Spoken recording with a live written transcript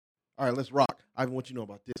All right, let's rock. Ivan, what you know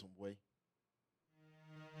about this one, boy?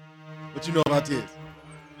 What you know about this?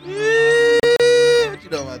 What you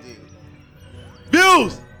know about this?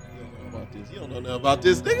 Views! You don't know about this. You don't know nothing about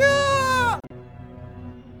this, nigga!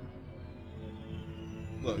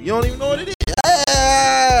 Look, you don't even know what it is.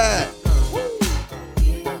 Yeah!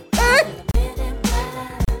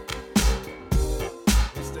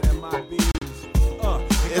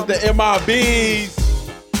 It's the MIBs.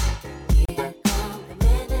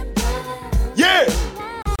 Yeah!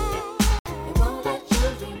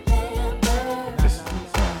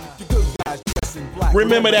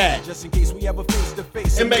 Remember that. Just in case we have a face to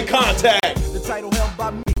face And make contact. The title held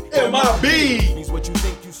by me. MIB. Means what you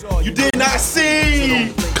think you saw. You did not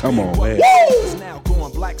see. Come on, man. Woo! Now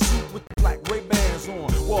going black suit with the black Ray-Bans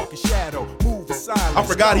on. Walk in shadow, move in silence. I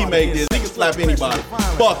forgot he made this. He can slap anybody.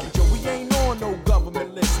 Fuck it. Yo, we ain't on no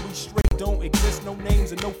government list. We straight don't exist. No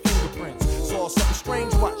names and no fingerprints. Saw something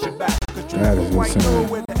strange, watch your back. That is insane.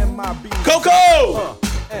 Where the MIB. Coco!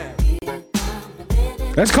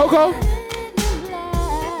 That's Coco?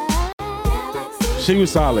 She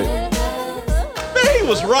was solid. Man, he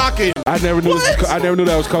was rocking. I never knew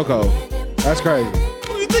that was Coco. That's crazy. What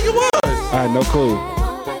do you think it was? I had no clue.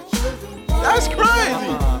 That's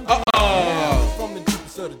crazy. From the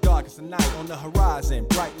deepest of the darkest of night on the horizon,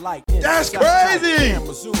 bright light. That's crazy.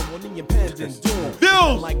 Camera zoom on the impending doom.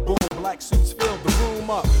 Views. Like boom, black suits fill the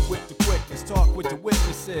room up with the quickness. Talk with the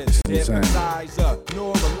witnesses. Hypnotize up,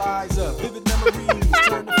 neuralize vivid memories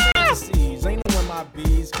turn to fantasies. Ain't no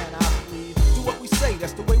MIBs, can I please? Do what we say,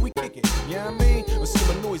 that's the way we kick it. You know what I mean? Or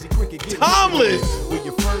see a noisy cricket get Tomless. with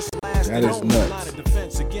your first, last, That and is only nuts. line of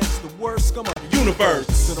defense against the worst scum of the Universe.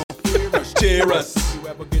 So don't fear us, Cheer us. You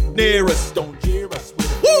ever get Near us. Don't jeer us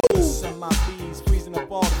with Woo! MIBs freezing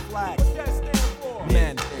up all the flags. What that stand for?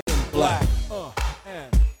 Men in black.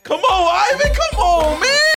 And Come on, Ivan. Come on,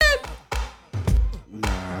 man.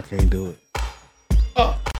 Nah, I can't do it.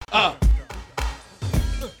 I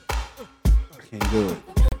can't do it.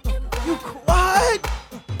 You what?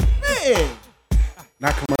 Man.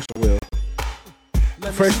 Not commercial, Will.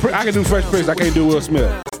 I can do Fresh Prince. I can't do Will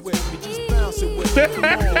Smith. with me, just bounce it with me. Come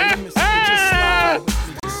on, let me see you just slide with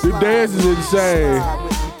me. Just The slide dance is with me, insane. slide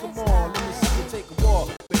with me. Come on, let me see you take a walk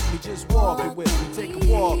with me. Just walk it with me. Take a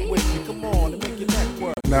walk with me. Come on, and make your neck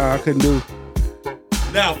work. Nah, I couldn't do.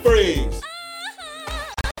 Now freeze.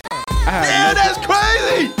 I had Man, that's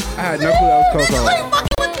crazy. I had no clue that was Niggas Coco. ain't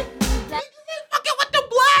fucking with the, niggas ain't fucking with the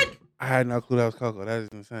black. I had no clue that was Coco. That is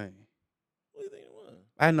insane. What do you think it was?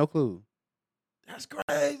 I had no clue. That's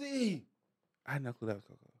crazy. I had no clue that was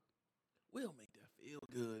Coco. We don't make that feel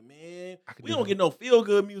good, man. I can We do don't that. get no feel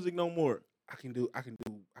good music no more. I can do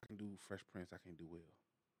Fresh Prince. I can do Will.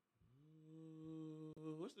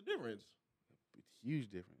 What's the difference? It's a huge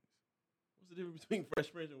difference. What's the difference between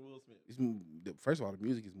Fresh Prince and Will Smith? First of all, the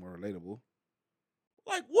music is more relatable.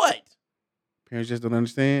 Like what? Parents just don't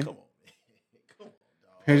understand. Come on, man. Come on,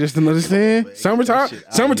 dog. Parents just don't understand. man. Get that Summertime, shit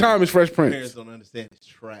out summertime here. is Fresh Parents Prince. don't understand. It's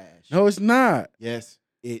trash. No, it's not. Yes,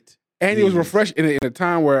 it. And it was is. refreshing in a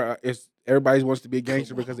time where everybody wants to be a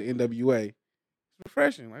gangster because of NWA. It's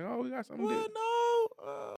refreshing. Like, oh, we got something Well, different.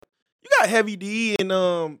 no. You got Heavy D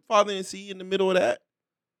and Father MC in the middle of that.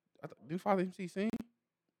 Didn't Father MC sing?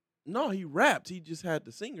 No, he rapped. He just had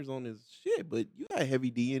the singers on his shit. But you got Heavy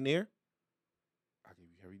D in there. I'll give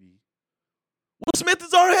you Heavy D. Will Smith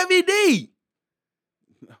is our Heavy D.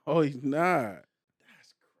 No, he's not.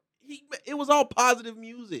 It was all positive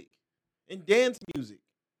music and dance music.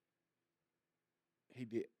 He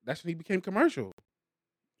did. That's when he became commercial.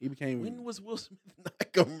 He became. When was Will Smith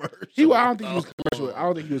not commercial? I don't think he was commercial. I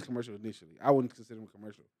don't think he was commercial initially. I wouldn't consider him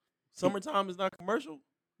commercial. Summertime is not commercial.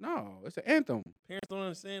 No, it's an anthem. Parents don't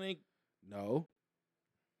understand. No,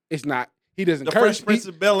 it's not. He doesn't The curse. Fresh Prince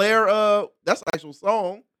of Bel Air. That's an actual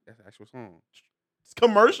song. That's an actual song. It's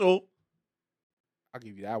commercial. I'll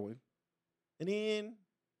give you that one. And then,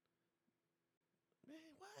 man,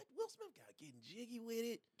 what? Will Smith got getting jiggy with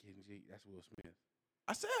it. That's Will Smith.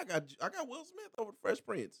 I said I got Will Smith over the Fresh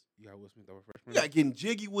Prince. You got Will Smith over Fresh You Prince. got getting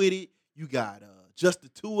jiggy with it. You got just the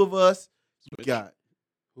two of us. You got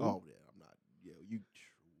Who? oh yeah, I'm not. Yeah, you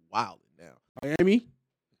wilding now. Miami.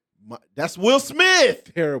 That's Will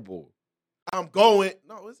Smith. Terrible. I'm going.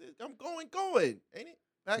 No, is it? I'm going. Ain't it?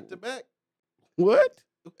 Back to back. What?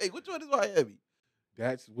 Hey, which one is Miami?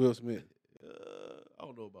 That's Will Smith. I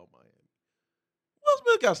don't know about Miami. Will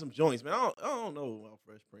Smith got some joints, man. I don't know about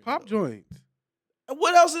Fresh Prince. Pop though. joints.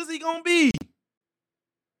 What else is he gonna be?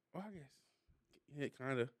 Well, I guess. Yeah,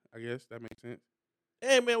 kind of. I guess that makes sense.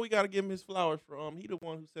 Hey man, we gotta give him his flowers for he the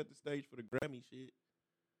one who set the stage for the Grammy shit.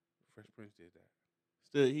 Fresh Prince did that.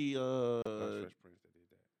 Still he That was Fresh Prince that did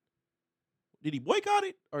that. Did he boycott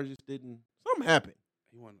it or just didn't? Something happened.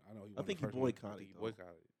 He won. I know. He I won think the he first one. I boycotted think he though.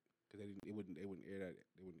 boycotted because they wouldn't air that.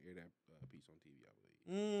 They wouldn't air that piece on TV. I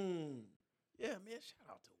believe. Yeah, man. Shout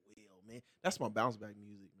out to Will, man. That's my bounce back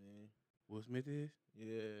music, man. Will Smith is.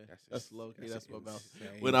 Yeah, that's low key. That's my bounce.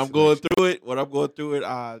 insane When I'm selection. going through it,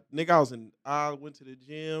 nigga, I went to the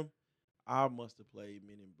gym. I must have played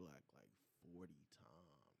Men in Black like 40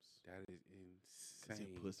 times. That is Cause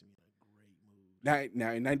insane. it puts me in a great mood.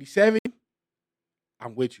 Now in '97,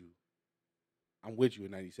 I'm with you. I'm with you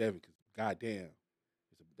in '97 because goddamn,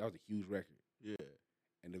 that was a huge record. Yeah,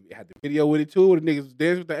 And it had the video with it too, where the niggas was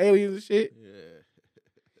dancing with the aliens and shit. yeah.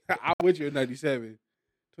 I'm with you in '97.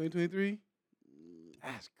 2023.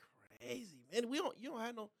 That's crazy, man. You don't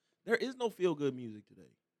have no. There is no feel good music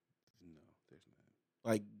today. No, there's not.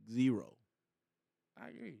 Like zero. I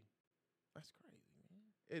agree. That's crazy, man.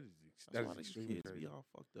 It is. That's That why is these extremely kids crazy. be all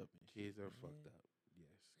fucked up. And Kids shit, are man. fucked up. Yes,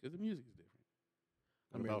 because the music is different.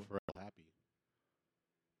 What about Pharrell Happy?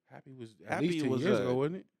 Happy was at Happy least 10 was years ago,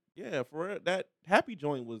 wasn't it? Yeah, for real, that Happy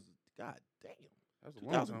joint was god damn. That was a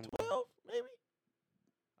long time ago. 2012, maybe.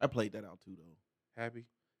 I played that out too though. Happy.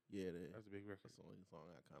 Yeah, That's a big record. that's the only song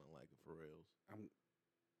I kind of like of Pharrell's.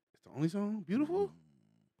 It's the only song. Beautiful.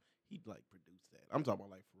 He'd like produce that. I'm talking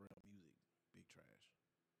about like Pharrell music, big trash.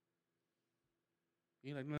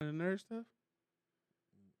 You like none of the nerd stuff?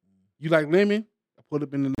 You like Lemon? I put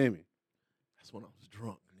up in the Lemon. That's when I was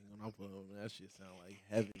drunk. Nigga. When I put on that shit sound like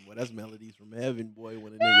heaven. Boy, that's melodies from heaven, boy.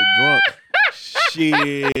 When a nigga drunk,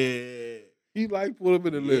 shit. He like put up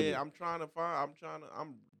in the Lemon. Yeah, I'm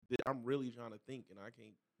really trying to think, and I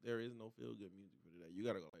can't. There is no feel good music for today. You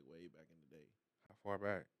gotta go like way back in the day. How far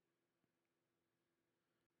back?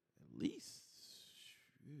 At least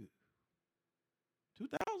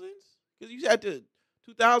 2000s, because you had to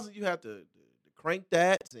 2000s. You had to crank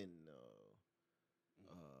that and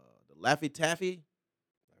the Laffy Taffy.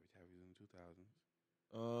 Laffy Taffy's in the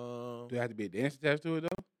 2000s. Do Do it have to be a dance attached to it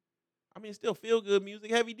though? I mean, still feel good music.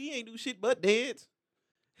 Heavy D ain't do shit but dance.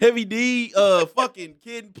 Heavy D, fucking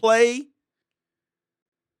Kid and Play.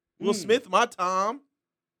 Will Smith, my time.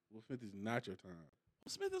 Will Smith is not your time.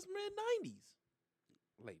 Will Smith is mid 90s.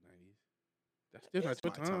 Late 90s. That's still not It's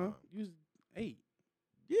your my time. time. You was 8.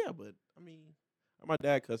 Yeah, but I mean, my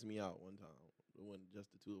dad cussed me out one time when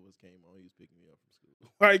just the two of us came on. He was picking me up from school.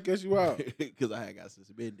 Why he cuss you out? Because I had got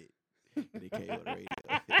suspended. And it came on the radio.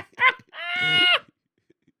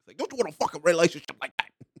 It's like, don't you want a fucking relationship like that?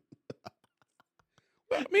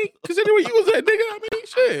 I mean, considering where you was at, nigga, I mean,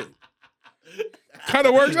 shit. Kind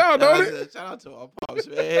of works out, don't it? Shout out to my pops,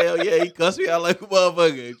 man. Hell yeah, he cussed me out like a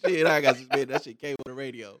motherfucker. Shit, I got suspended. That shit came on the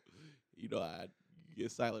radio. You know, I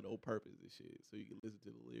get silent on purpose and shit, so you can listen to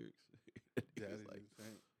the lyrics. That is like,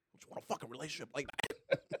 insane. don't you want a fucking relationship like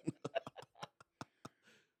that?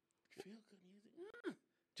 Feel good music.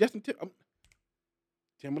 Justin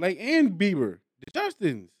Timberlake and Bieber. The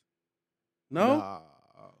Justins. No? Nah.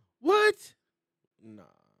 What? Nah.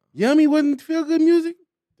 Yummy wasn't feel good music?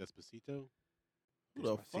 Despacito? Who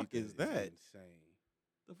the fuck Despacito is that? Insane.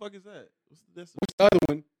 The fuck is that? What's What's the other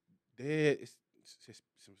one? Dead. It's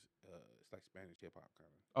like Spanish hip hop kind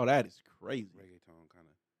of. Oh, that is crazy. Reggaeton kind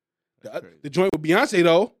of. That's The joint with Beyonce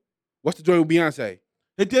though. What's the joint with Beyonce?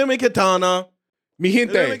 Hidemi Katana. Mi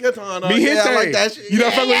gente. Hidemi Katana. Mi gente. Yeah, I like that shit. You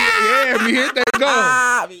don't fuck with yeah, mi gente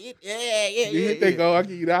go. Yeah. Mi gente go. I'll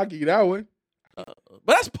give you that one.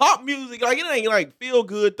 But that's pop music. Like, it ain't like feel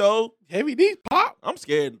good though. Heavy D pop. I'm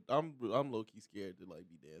scared. I'm low key scared to like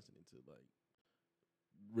be dancing into like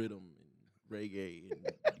rhythm and reggae and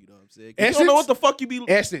you know what I'm saying? 'Cause you don't know what the fuck you be.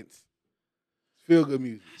 Essence. Feel good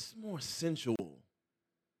music. It's more sensual.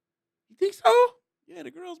 You think so? Yeah,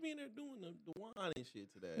 the girls be in there doing the wine and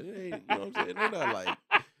shit to that. It ain't, you know what I'm saying? They're not like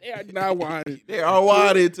They are not whining. they are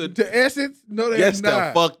whining to To Essence? No, they yes, are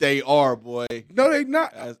not. the fuck they are, boy. No, they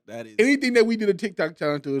not. That is Anything that we did a TikTok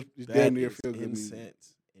challenge to is that damn near is feel good music.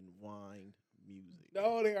 incense and wine music.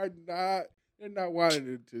 No, they are not. They're not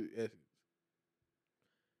whining to Essence.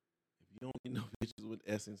 If you don't get no bitches with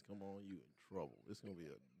Essence, come on, you in trouble. It's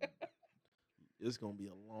gonna be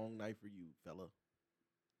a long night for you, fella.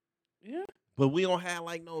 Yeah. But we don't have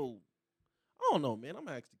like no. I don't know, man. I'm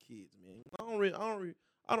gonna ask the kids, man.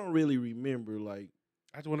 I don't really remember like.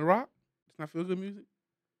 I just want to rock. It's not feel good music.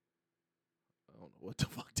 I don't know what the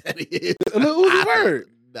fuck that is. A little Uzi Vert.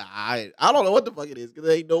 Nah, I don't know what the fuck it is because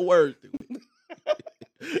there ain't no words to it.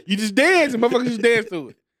 You just dance and motherfuckers just dance to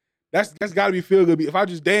it. That's got to be feel good. If I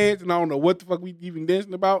just dance and I don't know what the fuck we even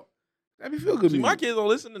dancing about, that'd be feel good See, music. my kids don't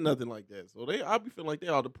listen to nothing like that, so I be feeling like they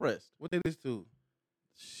all depressed. What they listen to?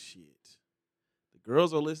 Shit, the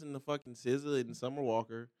girls are listening to fucking SZA and Summer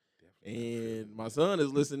Walker, And my son is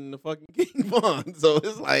listening to fucking King Von. So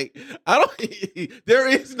it's like, there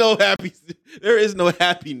is no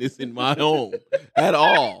happiness in my home at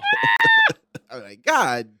all. I'm like,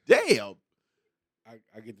 God damn.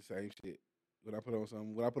 I get the same shit. When I put on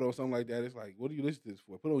something like that, it's like, what do you listen to this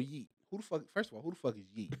for? Put on Yeet. First of all, who the fuck is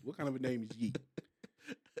Yeet? What kind of a name is Yeet?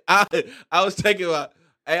 I was taking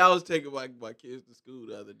my kids to school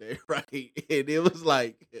the other day, right? And it was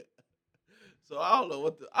like, so I don't know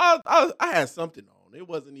what I had something on. It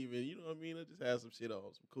wasn't even, you know what I mean? I just had some shit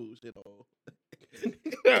on, some cool shit on.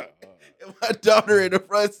 And my daughter in the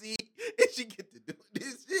front seat, and she get to do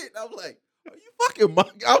this shit. I'm like, are you fucking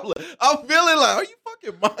mocking? I'm feeling like, are you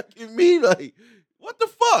fucking mocking me? Like, what the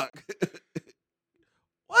fuck?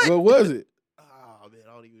 What was it? Oh man,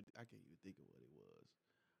 I can't even think of what it was.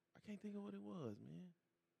 I can't think of what it was, man.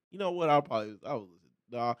 You know what? I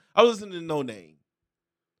was listening to No Name.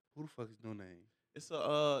 Who the fuck is No Name? It's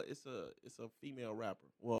a female rapper.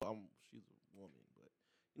 Well, she's a woman, but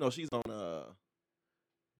you know she's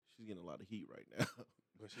getting a lot of heat right now.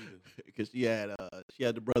 What she do? Because she had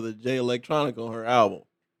the brother Jay Electronic on her album.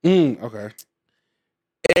 Okay.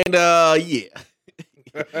 And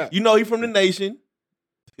yeah, you know he from the Nation.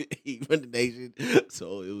 He from the Nation,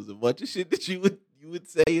 so it was a bunch of shit that you would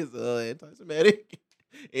say is anti-Semitic.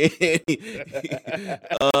 And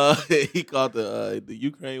he called the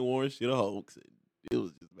Ukraine war and shit a hoax. It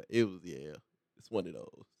was it's one of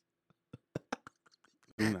those.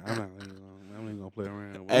 I'm not even gonna play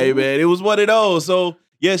around. Hey man, it was one of those. So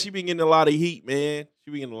yeah, she been getting a lot of heat, man.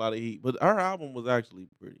 She been getting a lot of heat, but her album was actually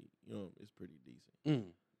pretty. You know, it's pretty decent. No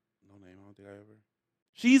Name. I don't think I ever.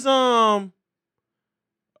 She's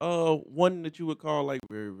one that you would call like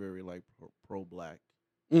very very like pro black.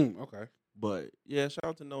 Okay. But yeah, shout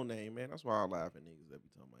out to No Name, man. That's why I laugh at niggas every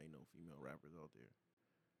time I ain't no female rappers out there.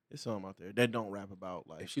 There's some out there that don't rap about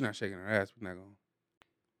like. If she not shaking her ass, we're not gonna.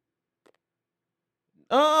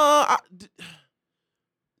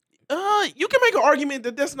 You can make an argument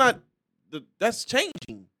that that's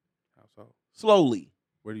changing. How so? Slowly.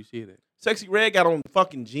 Where do you see it at? Sexy Red got on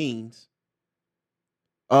fucking jeans.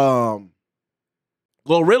 Glorilla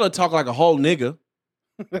talk like a whole nigga.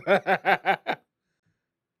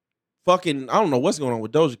 Fucking, I don't know what's going on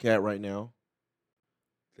with Doja Cat right now.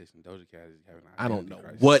 Listen, Doja Cat is having. I don't know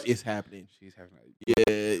what is happening. She's having.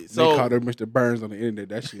 Yeah, so they called her Mr. Burns on the internet.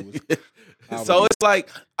 That shit was. So it's like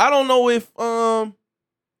I don't know if I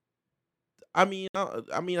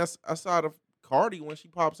saw the Cardi when she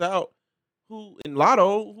pops out, who in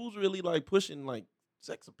Lotto, who's really like pushing like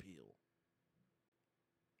sex appeal.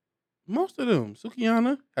 Most of them,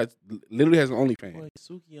 Sukihana literally has an OnlyFans. Boy,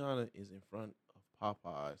 Sukihana is in front of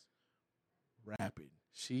Popeyes, rapping.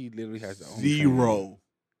 She literally has the OnlyFans. Zero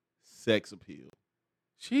sex appeal.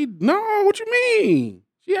 What you mean?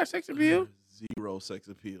 She has sex appeal. Zero sex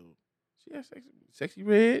appeal. She has sexy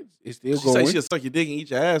Red. It's still She going. say she'll suck your dick and eat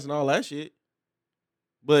your ass and all that shit,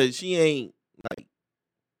 but she ain't like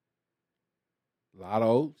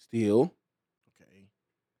Lotto still. okay.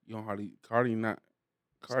 You don't hardly Cardi.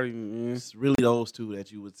 It's really those two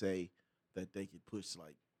that you would say that they could push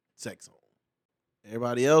like sex on.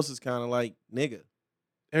 Everybody else is kind of like nigga.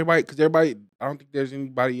 Everybody. I don't think there's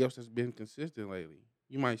anybody else that's been consistent lately.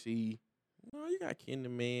 You might see. No, you got Kinder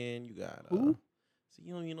Man. You got who? See,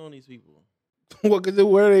 you don't know these people. What? Cause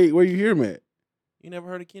where you hear them at? You never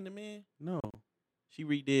heard of Kinder Man? No. She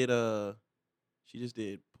redid. She just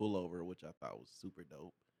did Pullover, which I thought was super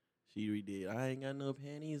dope. She redid I Ain't Got No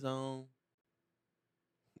Panties On.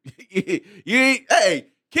 You ain't. Hey,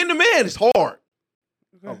 Kinder Man is hard.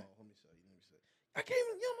 Okay. Hold on, let me show you. I can't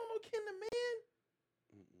even. You don't know no Kinder Man.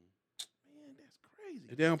 Man, that's crazy.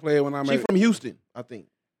 If they don't play it when I'm She from Houston, I think.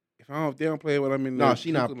 If they don't play it when I'm in No, the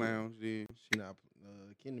she not Chicken Lounge, then she not.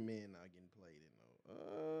 Kinder Man not getting played in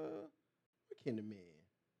no. Kinder Man.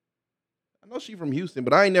 I know she from Houston,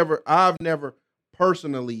 but I've never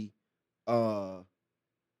personally.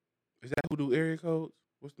 Is that who do area codes?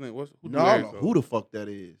 What's the name? Who do No, I area don't know codes? who the fuck that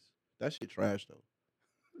is. That shit trash though.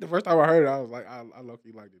 The first time I heard it, I was like, I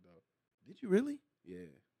low-key liked it though. Did you really? Yeah.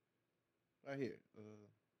 Right here. Damn,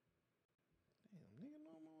 nigga,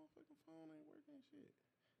 no motherfucking phone ain't working shit.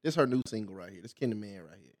 This her new single right here. This Kinder Man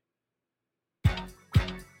right here.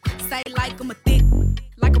 Say like I'm a thick,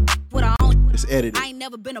 like a with her own. It's edited. I ain't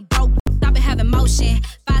never been a broke. I've been having motion.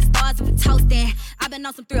 5 stars if we toasting. I've been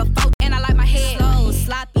on some 3 or 4, and I like my head slow,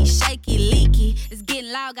 sloppy, shaky, leaky. It's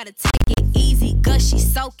getting loud, gotta take it easy. Gushy,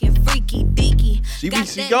 soaking, freaky, deaky. She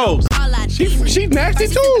goes. She nasty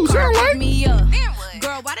too. Sound like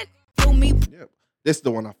Girl, why did you me? Yep. This is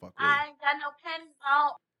the one I fuck with. I ain't got no panties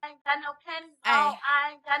on. Haley,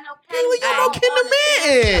 you know Ken the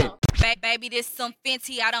Man. Baby, this some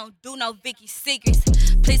Fenty. I don't do no Vicky secrets.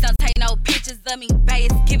 Please don't take no pictures of me, babe.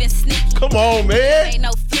 It's giving sneaky. Come on, man. Ain't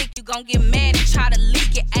no flick. You gon' get mad and try to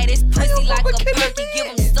leak it. Ayy, this pussy like a perky. Give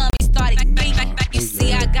him some. He started beating. You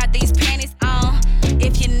see, I got these panties on.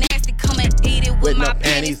 If you're nasty, come and eat it with my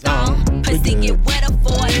panties on. Pussy get wetter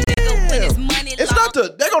for a nigga when his money It's long. not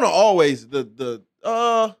the. They're gonna always fuck.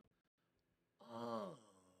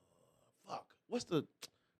 What's the?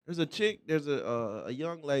 There's a chick. There's a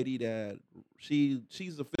young lady that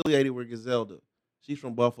she's affiliated with Griselda. She's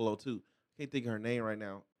from Buffalo too. Can't think of her name right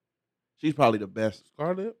now. She's probably the best.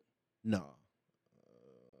 Scarlett? No,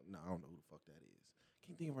 I don't know who the fuck that is.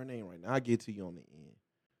 Can't think of her name right now. I'll get to you on the end.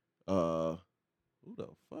 Who the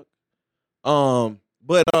fuck?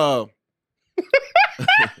 But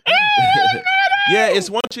yeah, it's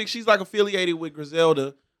one chick. She's like affiliated with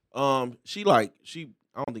Griselda. She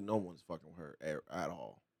I don't think no one's fucking with her at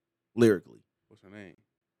all, lyrically. What's her name?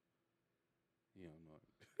 You don't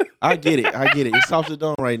know. I get it. It's off the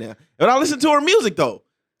dome right now. But I listen to her music though.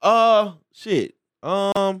 Shit. Who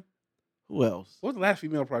else? What was the last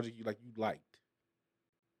female project you liked?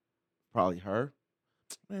 Probably her.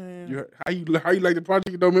 Man, How you like the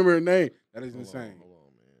project? You don't remember her name? That is insane. Hold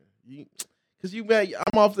on, man. Cause you mad?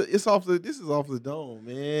 I'm off the. It's off the. This is off the dome,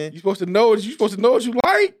 man. You supposed to know what you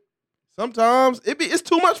like. Sometimes it's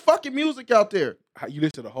too much fucking music out there. How you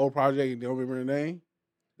listen to the whole project and don't remember her name?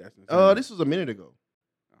 That's insane. This was a minute ago.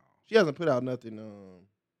 She hasn't put out nothing.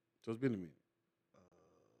 So it's been a minute.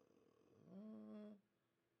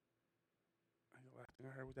 Last thing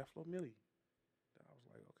I heard was that Flo Milli. I was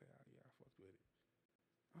like, okay, yeah, I fucked with it.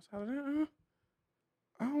 Outside of that,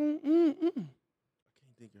 I can't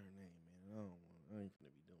think of her name, man. I ain't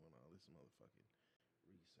gonna be doing all this motherfucking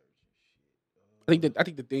research and shit. I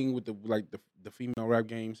think the thing with the female rap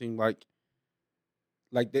game seemed like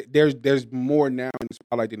there's more now in the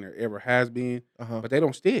spotlight than there ever has been, but they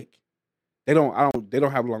don't stick. They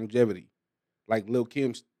don't have longevity. Like Lil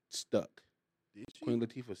Kim stuck. Did she? Queen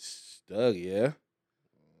Latifah stuck, yeah.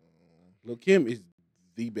 Lil Kim is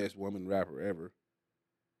the best woman rapper ever.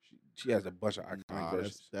 She has a bunch of iconic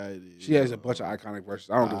verses. She has a bunch of iconic verses.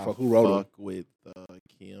 I don't give a fuck who wrote them. Fuck with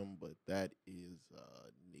Kim, but that is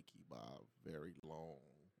Nicki by very long.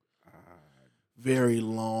 Very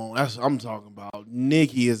long. I'm talking about.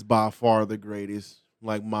 Nicki is by far the greatest,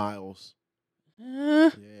 like miles. Yeah.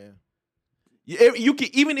 You can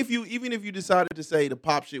even if you decided to say the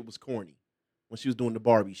pop shit was corny when she was doing the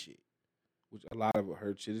Barbie shit, which a lot of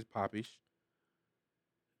her shit is popish.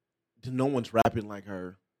 No one's rapping like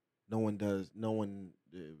her. No one does. No one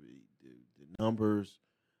the numbers,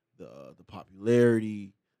 the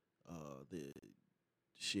popularity, the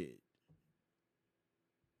shit.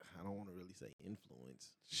 I don't want to really say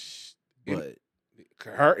influence, but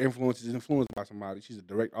her influence is influenced by somebody. She's a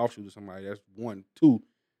direct offshoot of somebody. That's one. Two,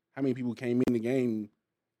 how many people came in the game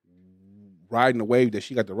riding the wave that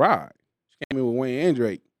she got to ride? She came in with Wayne and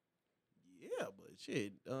Drake. Yeah, but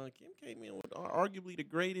shit, Kim came in with arguably the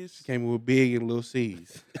greatest. She came in with Big and Lil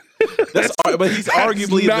C's. But he's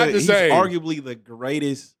arguably he's arguably the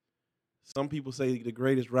greatest. Some people say the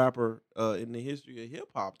greatest rapper in the history of hip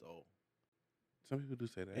hop, though. Some people do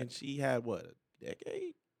say that. And she had what, a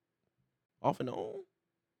decade off and on.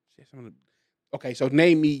 She had some of the... Okay, so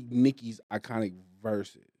name me Nicki's iconic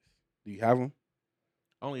verses. Do you have them?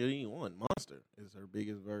 Only need one. Monster is her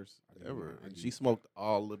biggest verse ever, and she smoked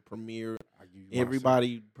all the premiere.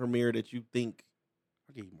 Everybody premiere that you think.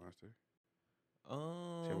 I'll give you Monster.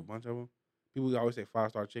 She have a bunch of them. People always say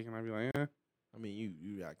 5-star chicken. I'd be like, eh. I mean,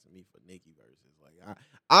 you asking me for Nicki verses. Like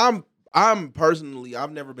I'm personally,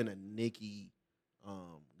 I've never been a Nicki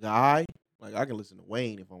guy. Like I can listen to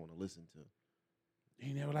Wayne if I want to listen to.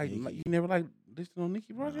 You never like listening on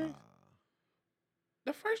Nicki projects?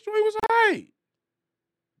 The first joint was alright.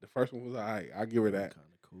 The first one was alright. I'll give her that. Kind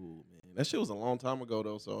of cool, man. That shit was a long time ago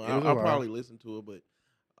though, so I'll probably listen to it. But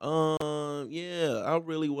yeah, I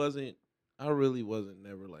really wasn't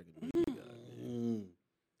never like a Nicki guy. Man.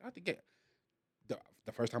 I think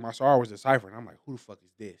the first time I saw her was the Cypher, and I'm like, who the fuck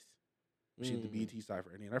is this? She's the BET Cypher,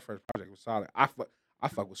 and then her first project was solid. I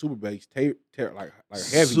fuck with Super Bass, like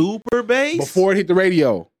heavy. Super Bass? Before it hit the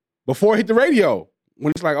radio. When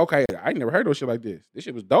it's like, okay, I ain't never heard no shit like this. This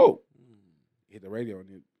shit was dope. Hit the radio and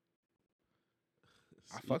then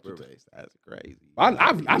I fucked with Bass. That's crazy.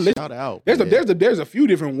 I listened. Shout out. There's a few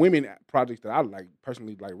different women projects that I like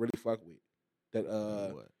personally like really fuck with. That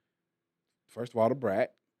what? First of all, the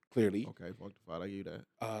Brat, clearly. Okay, fuck the fight. I give you that.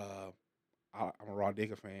 I'm a Raw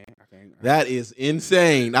Digger fan. That is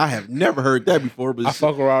insane. I have never heard that before. But I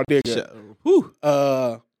fuck with Raw Digger. Whew.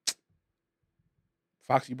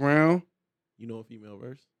 Foxy Brown. You know a female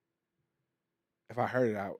verse? If I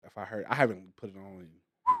heard it, I haven't put it on.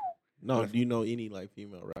 No, do you know any like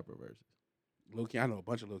female rapper verses? Lil Kim, I know a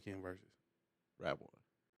bunch of Lil Kim verses. Rap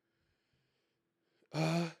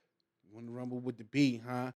one. Want to rumble with the beat,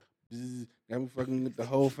 huh? Bzz, got me fucking with the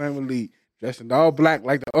whole family, dressing all black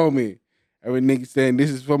like the homie. Every nigga saying this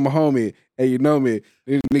is for my homie. Hey, you know me?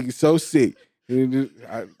 This nigga so sick.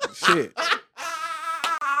 Shit.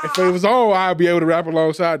 If it was on, I'd be able to rap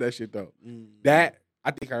alongside that shit though. That I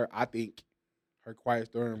think her Quiet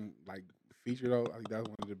Storm like feature though. I think that's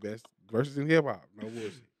one of the best verses in hip hop. No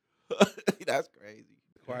bullshit. That's crazy.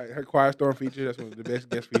 Her Quiet Storm feature. That's one of the best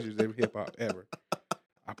guest features in hip hop ever.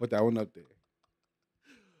 I put that one up there.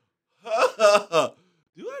 Do I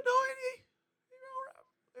know any?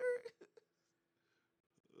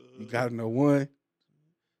 You gotta know one.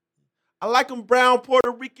 I like them brown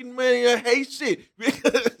Puerto Rican men that hate shit.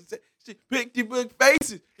 Big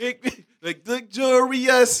faces. Like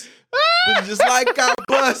luxurious. But just like I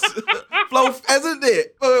bust. Flow as a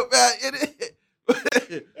dick. But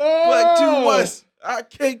too much. I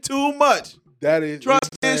can't too much. That is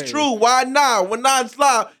trust insane. is true. Why not? When I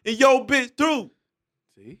slide and your bitch through.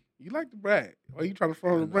 See, you like the brat. Why you trying to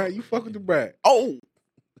follow the brat? You fuck with the brat. Oh.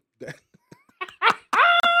 You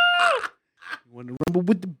want to rumble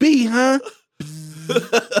with the B, huh?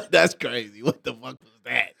 That's crazy. What the fuck was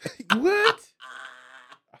that? What?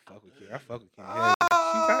 I fuck with Kim.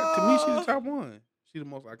 To me, she's the top one. She's the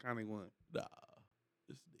most iconic one. Nah.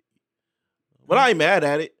 But I ain't mad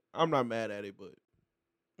at it. I'm not mad at it, but.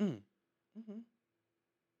 Mm-hmm.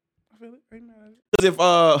 I feel it. I ain't mad at it.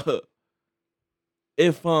 Because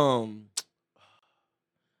if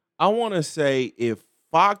I want to say if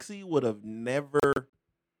Foxy would have never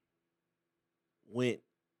went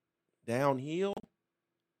downhill,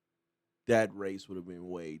 that race would have been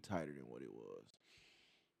way tighter than what it was.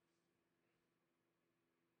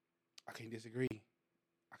 I can't disagree.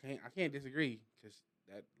 I can't disagree because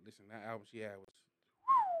that album she had was.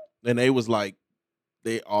 And they was like,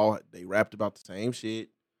 they rapped about the same shit.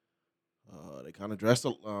 They kind of dressed,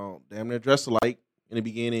 damn near dressed alike in the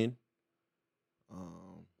beginning.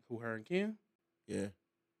 Who, her and Kim? Yeah.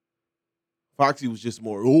 Foxy was just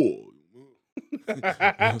more, you know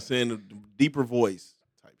what I'm saying, the deeper voice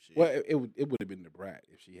type shit. Well, it would have been the brat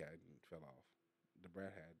if she hadn't fell off. The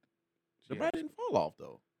brat didn't fall off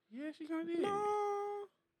though. Yeah, she kind of did. No,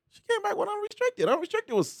 she came back with Unrestricted.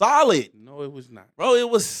 Unrestricted was solid. No, it was not, bro. It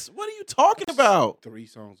was. What are you talking about? 3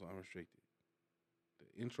 songs on Unrestricted. The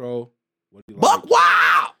intro. What do you like? Buck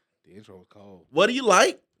wow. The intro was cold. What do you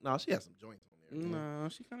like? No, she had some joints on there. No,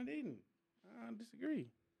 she kind of didn't. I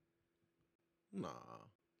disagree. Nah.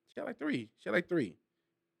 She had like three.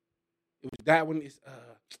 It was that one.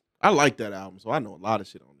 I like that album, so I know a lot of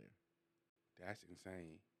shit on there. That's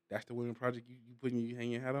insane. That's the winning project you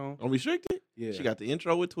hang your hat on? Unrestricted? Yeah. She got the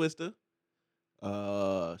intro with Twista.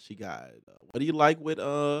 She got What Do You Like with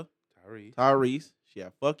Tyrese. She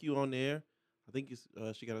had Fuck You on there. I think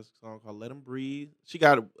she got a song called Let 'Em Breathe. She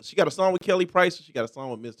got a song with Kelly Price. She got a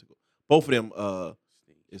song with Mystical. Both of them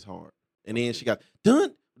is hard. And then she got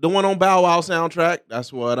the one on Bow Wow soundtrack.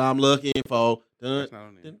 That's what I'm looking for. That's not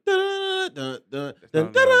on there.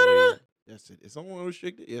 That's it. It's on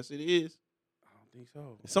Unrestricted. Yes, it is. I don't think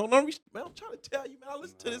so. It's on Unrestricted. Man, I'm trying to tell you, man. I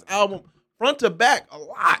listen to this album front to back a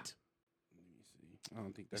lot. Let me see. I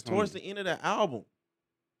don't think that's it's towards the end of the album.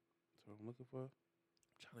 That's what I'm looking for. I'm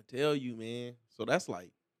trying to tell you, man. So that's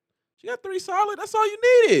like, she got 3 solid. That's all you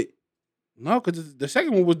needed. No, because the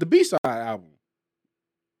second one was the B-side album.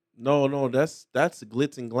 No, that's the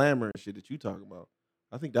glitz and glamour and shit that you talking about.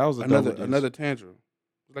 I think that was another tantrum.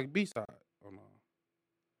 It's like B-side. Oh no,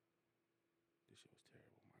 this shit was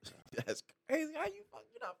terrible. My God. That's crazy. How you fuck?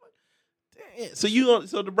 You're not fucking. Damn.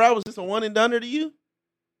 So the bro was just a one and doneer to you?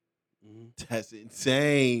 Mm-hmm. That's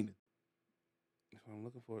insane. That's what I'm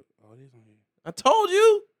looking for. Oh, it is on here. I told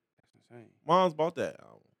you. That's insane. Mom's bought that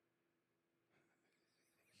album.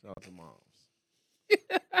 Shout out to Moms.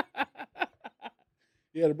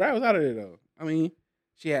 Yeah, the brat was out of there though. I mean,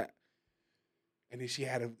 she had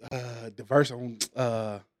the verse on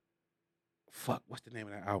what's the name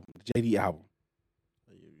of that album? The JD album.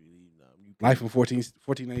 Life in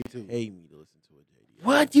 1492. Pay me to listen to it, JD.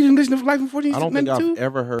 What? You didn't listen to Life in 1492? I don't think I've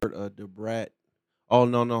ever heard of the brat. Oh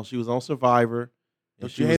no, she was on Survivor. And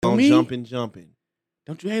Don't she you was hate on on me? Jumpin'.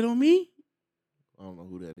 Don't you hate on me? I don't know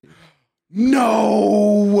who that is.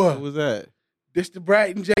 No. Who was that? This the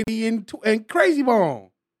brat and JD and Crazy Bone.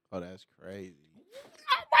 Oh, that's crazy.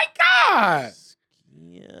 Oh my God.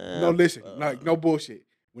 Yeah. No, listen, no bullshit.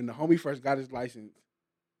 When the homie first got his license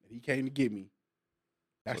and he came to get me,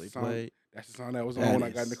 that's the song. That's the song that was on when I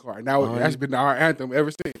got in the car. And now that's been our anthem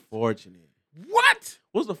ever since. Fortunate. What?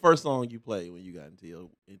 What's the first song you played when you got into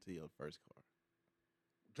your first car?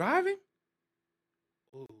 Driving?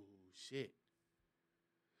 Oh shit.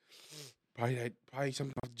 Probably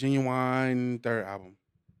something off the Genuine third album.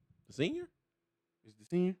 The Senior? Is the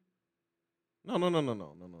Senior? No. Not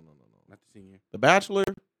the Senior. The Bachelor?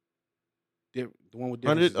 The one with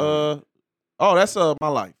 100. differences. Oh, that's My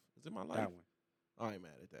Life. Is it My Life? That one. I ain't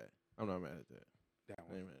mad at that. I'm not mad at that. That I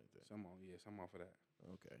one. ain't mad at that. Some on for that.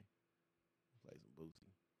 Okay. Play some Boosie.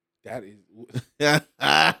 That is.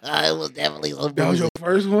 It was definitely some Boosie. That was your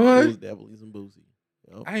first It one? was definitely some Boosie.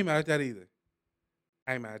 Yep. I ain't mad at that either.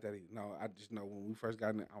 No, I just know when we first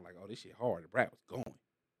got in it, I'm like, oh, this shit hard. The brat was going.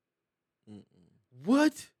 Mm-mm.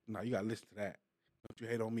 What? No, you gotta listen to that. Don't you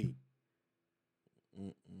hate on me?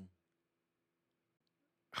 Mm-mm.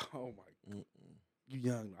 Oh my. Mm-mm. You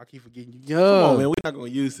young. I keep forgetting you young. Come on, man. We're not gonna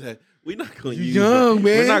use that. We're not gonna You use young, that.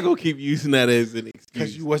 man. We're not gonna keep using that as an excuse.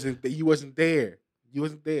 Because you wasn't there. You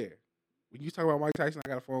wasn't there. When you talk about Mike Tyson, I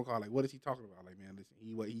got a phone call. Like, what is he talking about? Like, man, listen,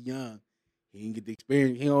 he young. He didn't get the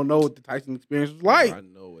experience. He don't know what the Tyson experience was like. I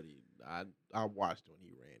know what I watched when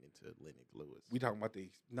he ran into Lennox Lewis. We talking about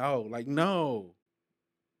no.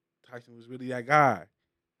 Tyson was really that guy.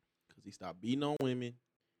 Because he stopped beating on women.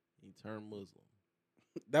 He turned Muslim.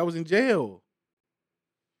 That was in jail.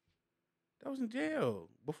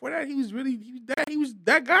 Before that, he was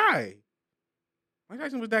that guy. Mike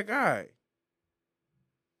Tyson was that guy.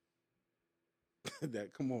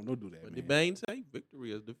 Come on, don't do that. But Man. did Bane say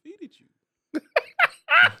victory has defeated you?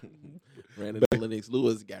 Ran into Lennox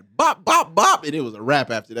Lewis, got bop, bop, bop, and it was a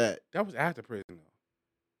wrap after that. That was after prison, though.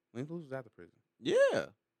 Lennox Lewis was after prison. Yeah.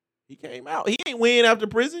 He came out. He ain't win after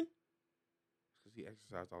prison. Because he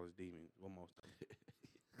exercised all his demons. Well, most of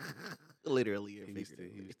them. Literally. He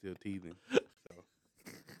was still teething. So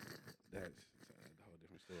that's a whole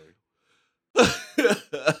different story.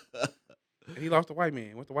 And he lost the white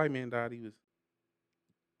man. Once the white man died, he was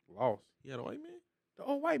lost. He had a white man? The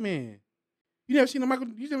old white man. You never seen the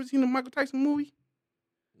Michael Tyson movie?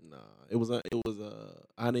 Nah.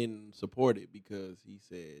 I didn't support it because he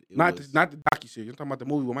said Not the docuseries. I'm talking about the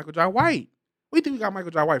movie with Michael J. White. What do you think we got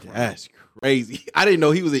Michael J. White from? That's crazy. I didn't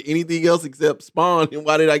know he was in anything else except Spawn. And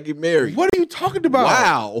Why Did I Get Married? What are you talking about?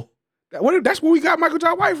 Wow. That's where we got Michael J.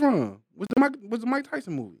 White from. Was the Mike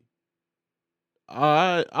Tyson movie?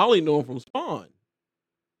 I only know him from Spawn.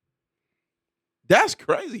 That's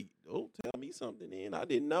crazy. Don't tell me something then I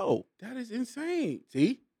didn't know. That is insane.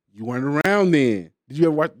 See? You weren't around then. Did you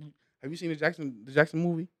ever watch? Have you seen the Jackson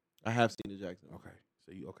movie? I have seen the Jackson movie. Okay.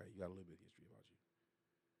 So you got a little bit of history about you.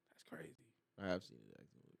 That's crazy. I have seen the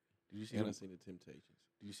Jackson movie. Did you see I've seen the Temptations.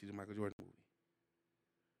 Did you see the Michael Jordan movie?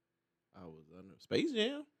 I was under Space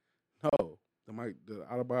Jam. No. The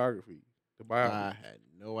autobiography. The biography. I had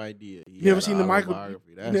no idea. You never seen the Michael?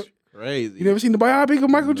 Biography. That's crazy. You never seen the biopic of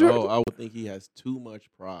Michael Jordan? No, I would think he has too much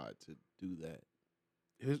pride to do that.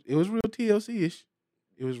 It was real TLC-ish.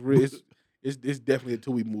 It was real. It's definitely a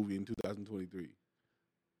Tubi movie in 2023.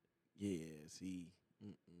 Yeah. See.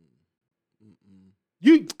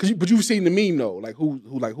 Mm-mm. But you've seen the meme though. Like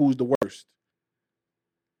who's the worst?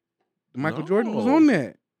 The Michael Jordan was on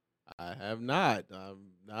that. I have not.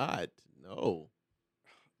 I'm not. No.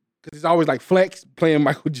 Because it's always like Flex playing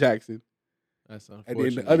Michael Jackson. That's unfortunate.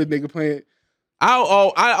 And then the other nigga playing. I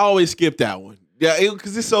always skip that one. Yeah,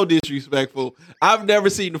 because it's so disrespectful. I've never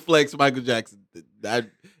seen the Flex Michael Jackson.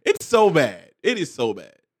 It's so bad. It is so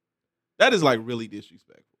bad. That is like really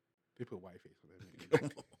disrespectful. They put white face on that nigga.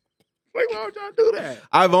 Like, why would y'all do that?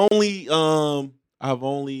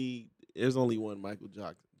 There's only one Michael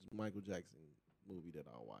Jackson movie that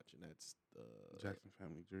I'll watch, and that's Jackson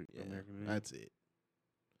Family Tree. Yeah, American Dream. that's it.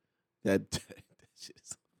 That shit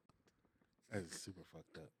is. That is super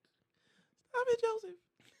fucked up. Stop it, Joseph.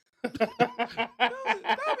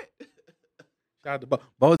 Stop it. Shout out to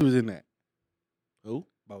Bozy was in that. Who?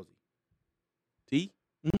 Bozy. T?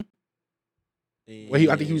 Mm-hmm.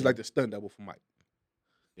 Well, I think he was like the stunt double for Mike.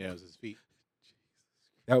 Yeah, it was his feet.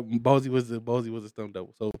 That Bozy was the stunt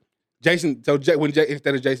double. So Jason. So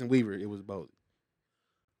instead of Jason Weaver, it was Bozy.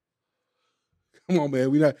 Come on,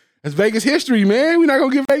 man. That's Vegas history, man. We're not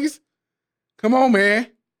gonna get Vegas. Come on, man.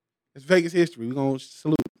 It's Vegas history. We're gonna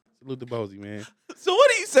salute the Bozy, man. So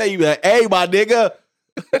what do you say? You like, hey, my nigga.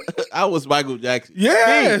 I was Michael Jackson.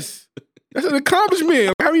 Yes. That's an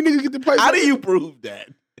accomplishment. How many niggas get to play? How do you prove that?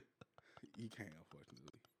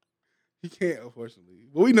 You can't, unfortunately.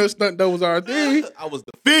 But we know stunt doubles are a thing. I was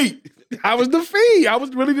the feet. I was the feet. I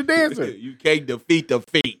was really the dancer. You can't defeat the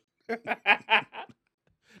feet.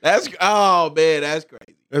 Oh man, that's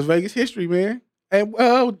crazy. That's Vegas history, man. And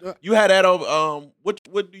You had that over.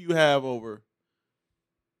 What do you have over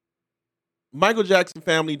Michael Jackson,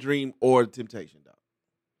 Family Dream, or Temptation, dog?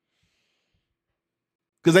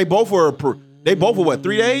 Because they both were what,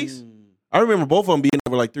 3 days? I remember both of them being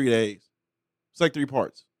over like 3 days. It's like 3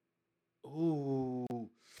 parts. Ooh,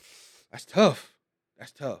 that's tough.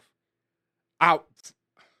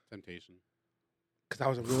 Temptation. Because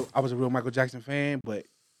I was a real Michael Jackson fan, but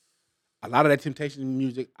a lot of that Temptation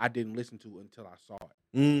music I didn't listen to until I saw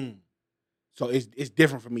it. So it's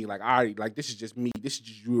different for me. Like this is just me. This is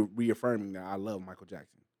just you reaffirming that I love Michael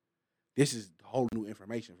Jackson. This is whole new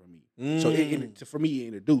information for me. So for me, it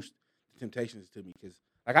introduced the Temptations to me because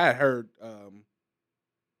like I heard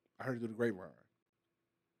it through the grapevine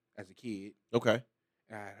as a kid. Okay.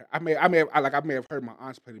 I may have heard my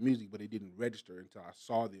aunts play the music, but it didn't register until I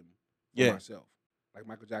saw them for myself. Like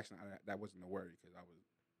Michael Jackson, that wasn't a worry because I was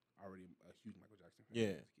already a huge Michael Jackson fan.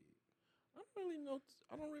 Yeah. I don't really know.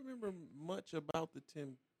 I don't remember much about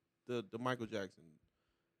the Michael Jackson.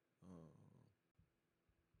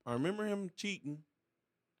 I remember him cheating.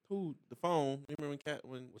 Who the phone? Remember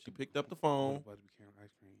when she picked up the phone?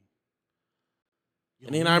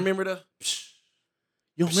 And then I remember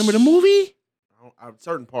You don't remember the movie?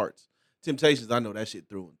 Certain parts. Temptations, I know that shit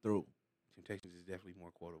through and through. Temptations is definitely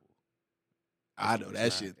more quotable. I know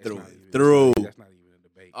that shit through and through. That's not even a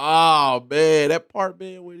debate. Oh man, that part,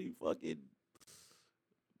 man, when he fucking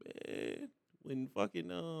when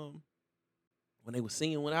they was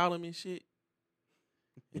singing without him and shit,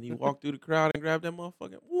 and he walked through the crowd and grabbed that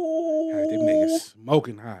motherfucker. Woo! Had them niggas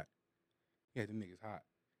smoking hot. Yeah, them niggas hot.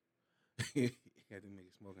 Yeah, them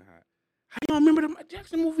niggas smoking hot. How you don't remember the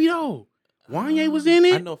Jackson movie though? Wanye was in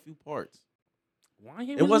it. I know a few parts.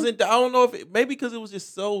 Wanye it wasn't. I don't know if maybe because it was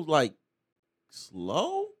just so like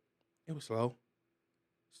slow. It was slow.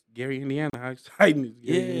 Gary, Indiana. How exciting is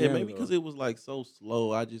Gary, Indiana, maybe because it was like so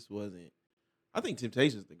slow. I just wasn't. I think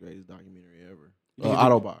Temptation is the greatest documentary ever.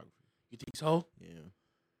 Autobiography. You think so? Yeah.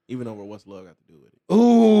 Even over What's Love got to do with it.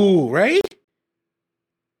 Ooh, Ray. You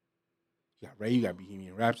got Ray. You got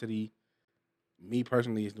Bohemian Rhapsody. Me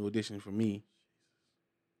personally, it's no addition for me.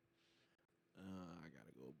 I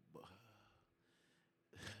gotta go.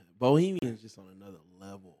 Bohemian is just on another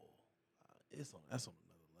level. That's on another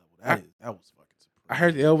level. That was fucking supreme. I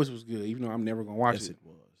heard Elvis was good, even though I'm never gonna watch it. Yes, it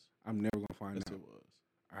was. I'm never gonna find out. It was.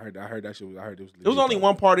 I heard that shit was. I heard it was. There was only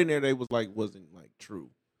one part in there that wasn't like true,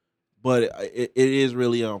 but it is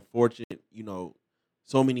really unfortunate. You know,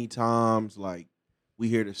 so many times like we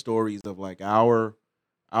hear the stories of like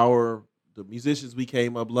the musicians we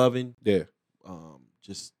came up loving. Yeah.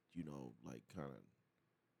 Just like kind of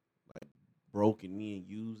like broken me and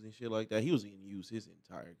used and shit like that. He was getting used his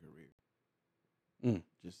entire career.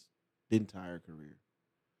 Just the entire career.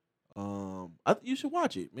 You should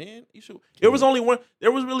watch it, man. You should. There was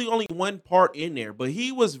really only one part in there, but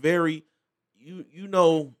he was very,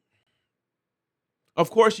 of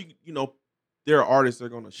course there are artists that are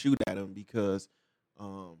gonna shoot at him because,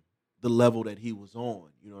 the level that he was on,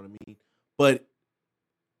 you know what I mean? But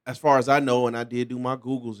as far as I know, and I did do my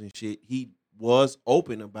Googles and shit, he was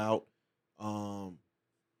open about,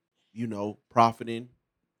 profiting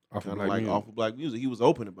off of black music. He was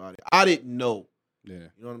open about it. I didn't know. Yeah.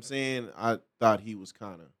 You know what I'm saying? I thought he was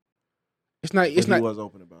kind of. He was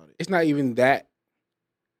open about it. It's not even that.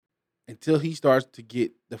 Until he starts to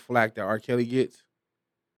get the flack that R. Kelly gets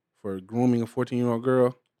for grooming a 14-year-old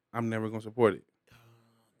girl, I'm never gonna support it.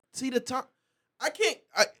 See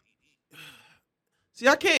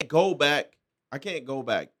I can't go back. I can't go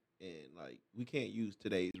back and we can't use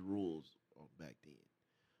today's rules of back then.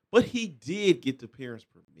 But he did get the parents'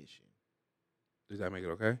 permission. Does that make it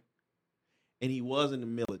okay? And he was in the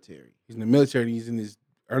military. He's in the military and he's in his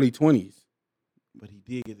early 20s. But he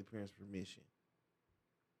did get the parents' permission.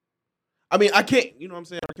 I mean, I can't, you know what I'm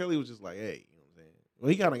saying? R. Kelly was just like, hey, you know what I'm saying? Well,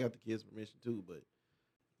 he kind of got the kids' permission too, but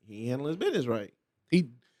he ain't handling his business right.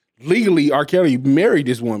 Legally, R. Kelly married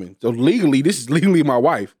this woman. So legally, this is legally my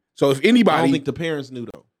wife. So if anybody... I don't think the parents knew,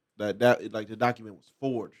 though, that like the document was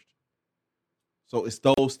forged. So it's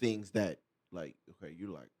those things that, like, okay,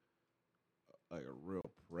 you're like a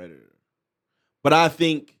real predator. But I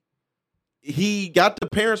think he got the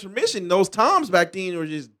parents' permission. Those times back then were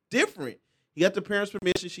just different. He got the parents'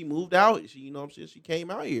 permission. She moved out. She, you know what I'm saying? She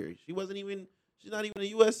came out here. She's not even a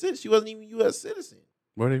U.S. citizen. She wasn't even a U.S. citizen.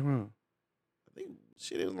 Where are they from? I think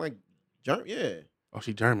shit was like German. Yeah. Oh,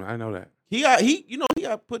 she German. I know that. He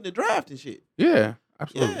got put in the draft and shit. Yeah,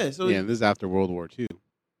 absolutely. Yeah. So this is after World War II.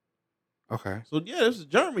 Okay. So yeah, this is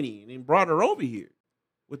Germany, and then brought her over here.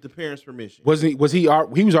 with the parents' permission. Was he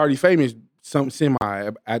he was already famous some semi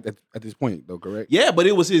at this point though, correct? Yeah, but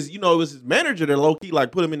it was his manager that low key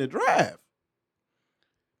like put him in the draft.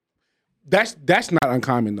 That's not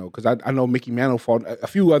uncommon though, because I know Mickey Mantle fought a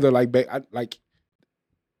few other like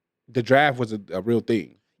the draft was a real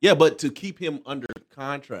thing. Yeah, but to keep him under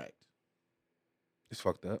contract, it's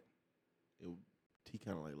fucked up. He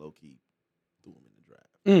kind of like low key threw him in the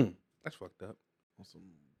draft. That's fucked up. On some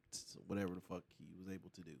whatever the fuck he was able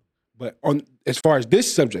to do. But on as far as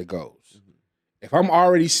this subject goes, if I'm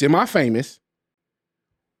already semi-famous,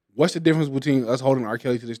 what's the difference between us holding R.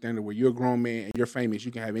 Kelly to the standard where you're a grown man and you're famous,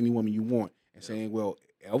 you can have any woman you want, and saying, well,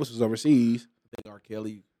 Elvis was overseas. I think R.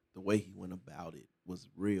 Kelly, the way he went about it was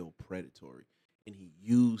real predatory, and he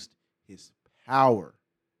used his power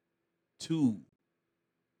to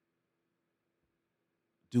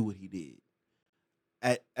do what he did.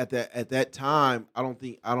 At that time, I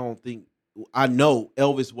know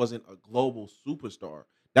Elvis wasn't a global superstar.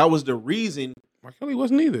 That was the reason. R. Kelly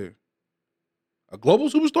wasn't either. A global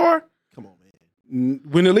superstar? Come on, man.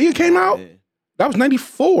 When Aaliyah came out, that was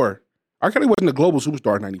 94. R. Kelly wasn't a global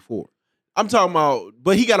superstar in 94. I'm talking about,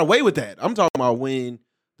 but he got away with that. I'm talking about when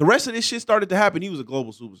the rest of this shit started to happen, he was a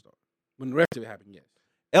global superstar. When the rest of it happened, yes.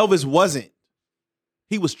 Elvis wasn't.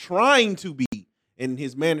 He was trying to be, and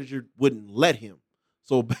his manager wouldn't let him.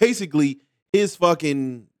 So basically, his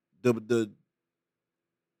fucking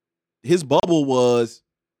his bubble was,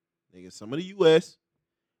 nigga, some of the U.S.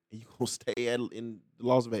 and you gonna stay in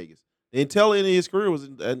Las Vegas. The intel in his career was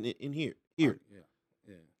in here. Yeah.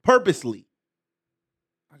 Purposely.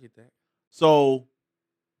 I get that. So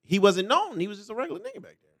he wasn't known. He was just a regular nigga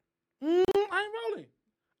back there. I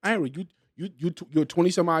ain't rolling. You're a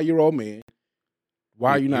 20-some-odd-year-old man.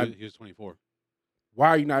 Why are you not? He was 24. Why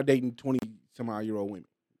are you not dating 20-some-odd-year-old women?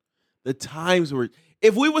 The times were.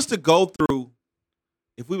 If we was to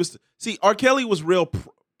see, R. Kelly was real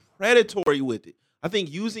predatory with it. I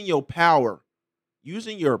think using your power,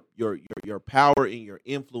 using your power and your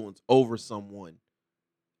influence over someone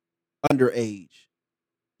underage,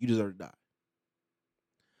 you deserve to die.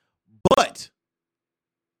 But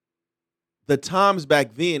the times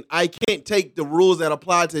back then, I can't take the rules that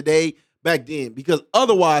apply today back then, because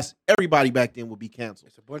otherwise everybody back then would be canceled.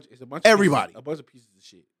 It's a bunch everybody. A bunch of pieces of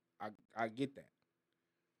shit. I get that.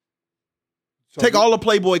 So take all the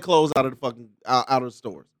Playboy clothes out of the fucking out of the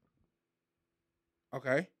stores.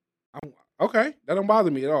 Okay. Okay. That don't bother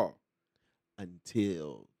me at all.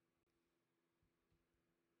 Until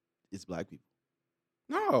it's black people.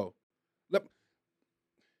 No. The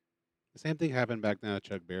same thing happened back then with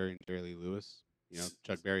Chuck Berry and Jerry Lee Lewis. You know,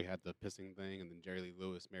 Chuck Berry had the pissing thing, and then Jerry Lee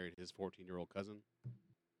Lewis married his 14-year-old cousin.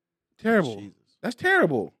 Terrible. Jesus. That's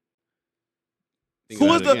terrible. Who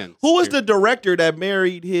was the director that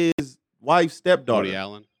married his wife's stepdaughter?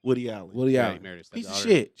 Woody Allen. Yeah, he married his piece of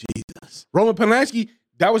stepdaughter. shit. Jesus. Roman Polanski,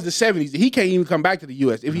 that was the 70s. He can't even come back to the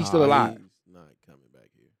U.S. if he's still alive. He's not coming back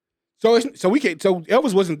here. So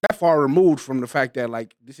Elvis wasn't that far removed from the fact that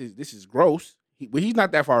like this is gross. But he's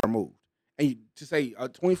not that far removed. And to say a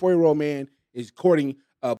 24-year-old man is courting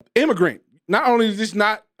an immigrant, not only is this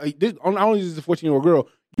not not only is this a 14-year-old girl,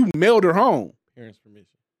 you mailed her home. Parents' permission.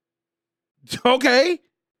 Okay.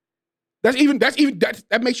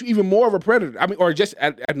 That makes you even more of a predator. I mean, or just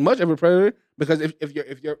as much of a predator, because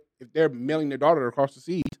if they're mailing their daughter across the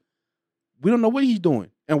seas, we don't know what he's doing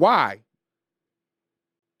and why.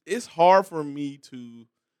 It's hard for me to.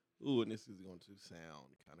 Ooh, and this is going to sound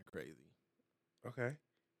kind of crazy. Okay.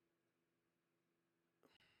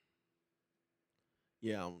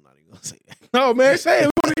 Yeah, I'm not even gonna say that. No, man, say it.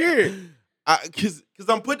 We want to hear it.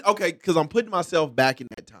 Because I'm putting myself back in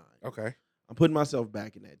that time. Okay. I'm putting myself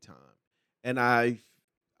back in that time. And I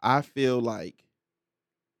feel like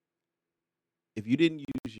if you didn't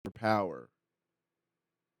use your power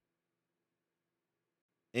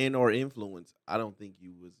and or influence, I don't think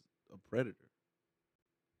you was a predator.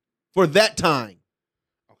 For that time.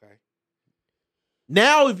 Okay.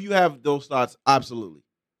 Now if you have those thoughts, absolutely.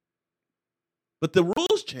 But the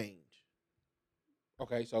rules change.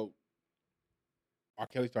 Okay, so R.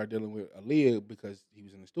 Kelly started dealing with Aaliyah because he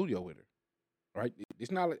was in the studio with her. Right?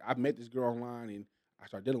 It's not like I met this girl online and I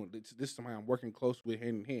started dealing with this is somebody I'm working close with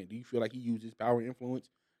hand in hand. Do you feel like he used his power and influence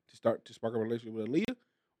to spark a relationship with Aaliyah?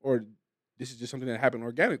 Or this is just something that happened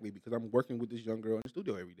organically because I'm working with this young girl in the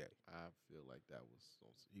studio every day? I feel like that was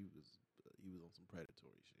he was on some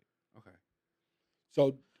predatory shit. Okay.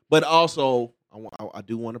 So, but also I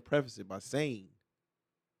do want to preface it by saying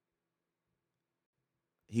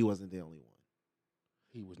he wasn't the only one.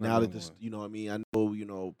 He was not now the that only this, one. you know what I mean, I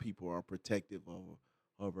know, people are protective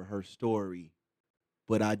over her story,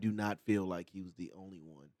 but I do not feel like he was the only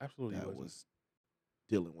one Absolutely that wasn't. was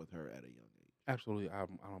dealing with her at a young age. Absolutely, I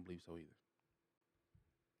don't believe so either.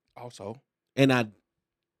 Also, And I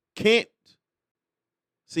can't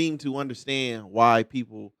seem to understand why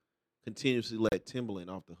people continuously let Timberland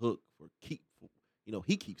off the hook for he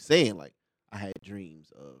keeps saying like I had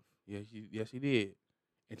dreams of. yes, he did.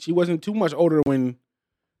 And she wasn't too much older when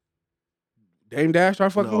Dame Dash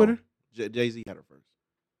started fucking with her. Jay-Z had her first.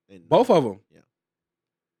 And Both of them. Yeah.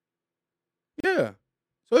 Yeah.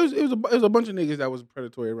 So it was a bunch of niggas that was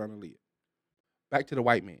predatory around the league. Back to the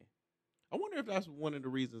white man. I wonder if that's one of the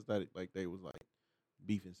reasons that they was like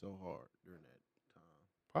beefing so hard during that time.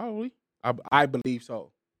 Probably. I believe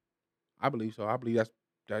so. I believe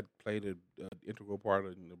that played an integral part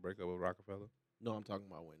in the breakup of Rockefeller. No, I'm talking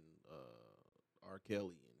about when R.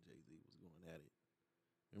 Kelly and Jay-Z was going at it.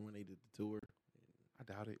 Remember when they did the tour? I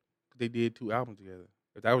doubt it. They did 2 albums together.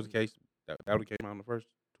 If that was the case, that would have came out on the first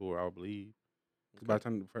tour, I would believe. Because by the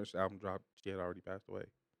time the first album dropped, she had already passed away.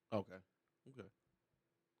 Okay. So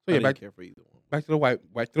I yeah, didn't care for either one. back to the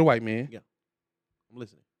white man. Yeah. I'm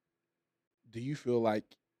listening. Do you feel like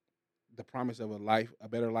the promise of a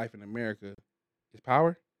better life in America is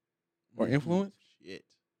power or influence? Shit.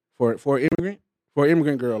 For an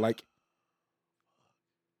immigrant girl, like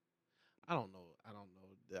I don't know.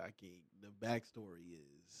 The backstory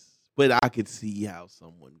is, but I could see how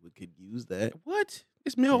someone could use that. what?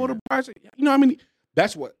 It's mail order price. You know, I mean,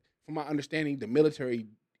 that's what, from my understanding, the military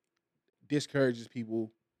discourages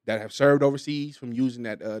people that have served overseas from using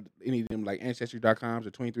that any of them like Ancestry.coms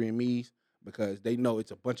or 23andMe's because they know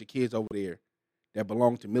it's a bunch of kids over there that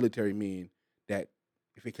belong to military men that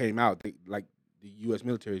if it came out, they, like the U.S.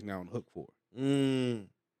 military is now on the hook for.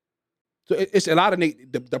 So it's a lot of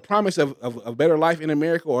the promise of a better life in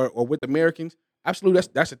America or with Americans. Absolutely,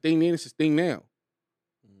 that's a thing then. It's a thing now.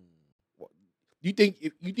 Do you think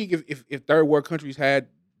if third world countries had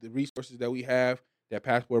the resources that we have, that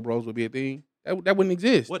passport bros would be a thing? That wouldn't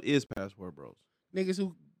exist. What is passport bros? Niggas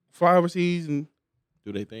who fly overseas and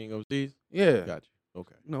do they thing overseas? Yeah, got you.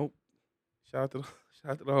 Okay. No, shout out to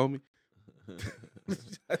the homie.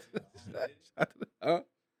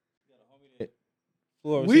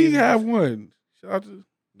 We have one. Shout out to.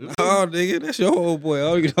 Oh, nigga, that's your whole boy. I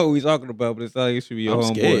don't even know who he's talking about, but it's like it should be your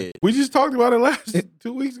homeboy. We just talked about it last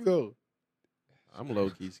 2 weeks ago. I'm low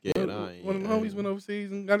key scared. One of the homies went overseas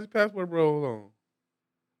and got his passport bro on.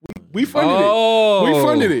 We funded it. We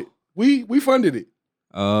funded it. We funded it.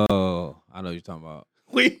 Oh, I know what you're talking about.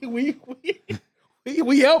 We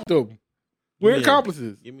helped him. We're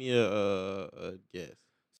accomplices. Give me a guess.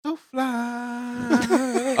 So fly.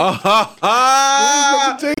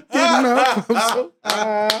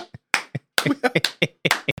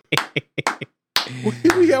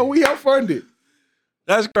 We helped fund it.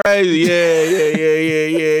 That's crazy.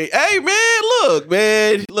 Yeah. Hey, man, look.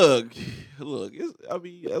 As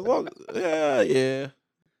long as,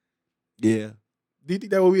 yeah. Do you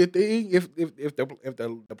think that would be a thing if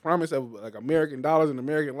the promise of like American dollars and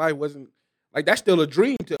American life wasn't like that's still a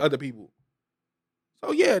dream to other people?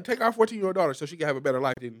 So yeah, take our 14-year-old daughter so she can have a better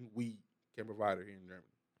life than we can provide her here in Germany.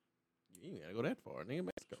 You ain't gotta go that far, nigga.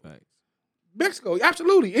 Mexico. Right. Mexico,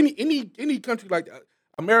 absolutely. Any country like that.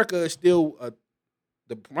 America is still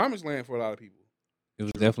the promised land for a lot of people. It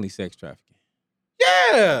was definitely sex trafficking.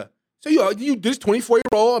 Yeah. So you this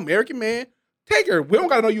 24-year-old American man, take her. We don't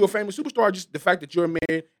gotta know you a famous superstar. Just the fact that you're a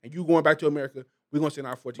man and you going back to America, we're gonna send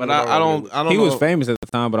our 14-year-old. But I don't. He know. was famous at the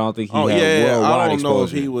time, but I don't think he had worldwide I don't know if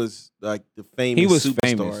exposure. he was like the famous. He was superstar,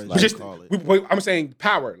 famous. as you call it. I'm saying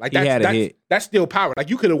power. Like He had a hit. That's still power. Like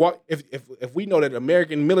you could have walked if we know that an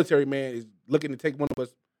American military man is looking to take one of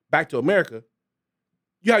us back to America,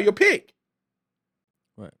 you have your pick.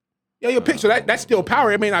 Right. Yeah, your pick. So that's still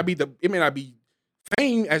power. It may not be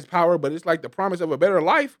fame as power, but it's like the promise of a better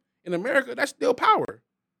life in America. That's still power.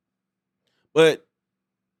 But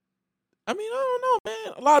I mean, I don't know,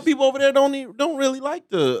 man. A lot of people over there don't really like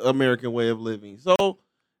the American way of living. So,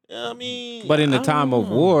 I mean, But in the time of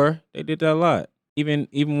war, they did that a lot. Even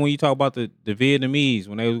when you talk about the Vietnamese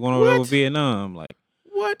when they was going over Vietnam, like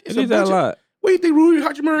what? They did that a lot. Where do you think Rudy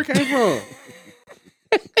Hachimura came from?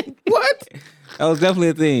 What? That was definitely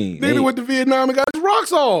a thing. Nigga went to Vietnam and got his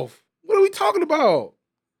rocks off. What are we talking about?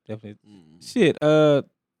 Definitely. Shit.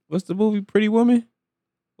 What's the movie Pretty Woman?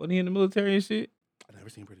 Wasn't he in the military and shit? I never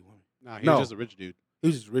seen Pretty Woman. Nah, he was just a rich dude. He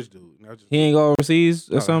was just a rich dude. He ain't go overseas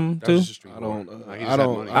or something too.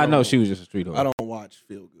 I know she was just a street whore. I don't watch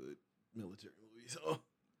feel good military movies. So.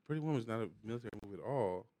 Pretty Woman's not a military movie at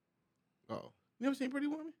all. Oh, you never seen Pretty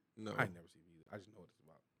Woman? No, I ain't never seen it either. I just know what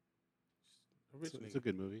it's about. It's a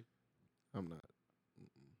good movie. I'm not.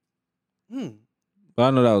 So I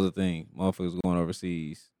know that was a thing. Motherfuckers going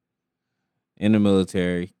overseas in the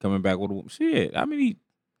military, coming back with shit. I mean,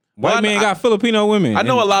 white man got Filipino women. I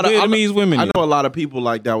know a lot of Vietnamese women. I know a lot of people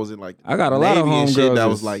like that was in like I got a lot of Navy and shit homegirls that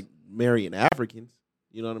was like marrying Africans.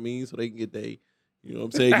 You know what I mean? So they can get they, you know what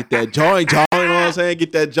I'm saying, get that joint, you know what I'm saying,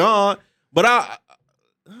 get that John. But I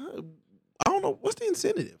don't know what's the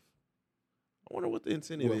incentive. I wonder what the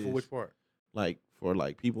incentive is For which part? Like for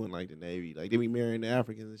like people in like the Navy, like they be marrying the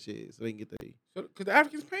Africans and shit, so they can get they. Because the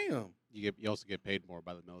Africans pay them. You also get paid more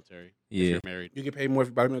by the military. Yeah. If you're married. You get paid more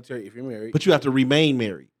by the military if you're married. But you have to remain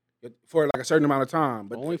married For like a certain amount of time.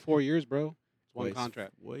 But Only 4 years, bro. It's one Wait,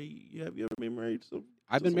 contract. Wait, have you ever been married?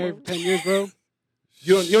 I've been married for 10 years, bro.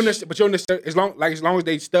 you don't necessarily, but you don't necessarily, as long as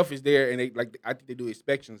they stuff is there and they like, I think they do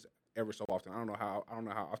inspections ever so often. I don't know how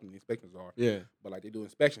often the inspections are. Yeah. But like they do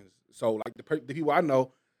inspections. So like the people I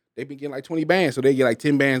know, they been getting like 20 bands, so they get like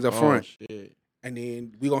 10 bands up front. Shit. And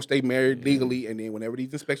then we gonna stay married legally, and then whenever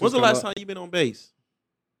these inspections When's the come last up, time you been on base?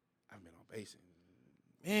 I've been on base.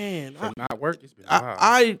 Man, For not work, it's been a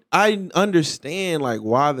while. I understand like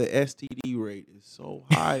why the STD rate is so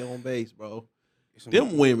high on base, bro.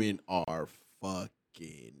 Them women are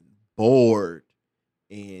fucking bored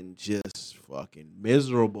and just fucking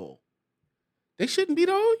miserable. They shouldn't be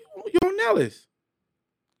though. You on Nellis.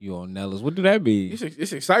 You on Nellis? What do that be?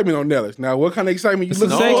 It's excitement on Nellis. Now, what kind of excitement you It's a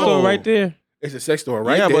looking sex for? store right there. It's a sex store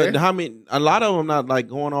right yeah, there. but how many? A lot of them not like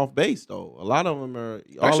going off base though. A lot of them are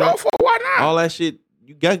That's all for why not? all that shit.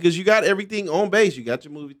 You got because you got everything on base. You got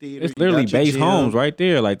your movie theater. It's you literally got your base gym. homes right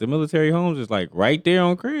there. Like the military homes is like right there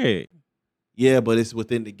on Craig. Yeah, but it's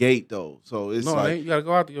within the gate though, so it's No, like you gotta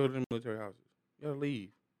go out to go to the military houses. You gotta leave.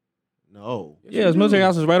 no. Yes, Yeah, you it's military do.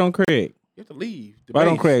 houses right on Craig. You have to leave. The Right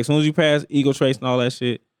on base. Craig. As soon as you pass Eagle Trace and all that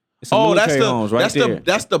shit. It's some Oh, that's military the homes right that's there.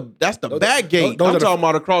 that's the Those- back gate. those I'm are the- talking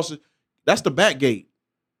about across. That's the back gate.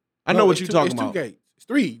 I know No, what it's you're two- talking it's about. Two gates. It's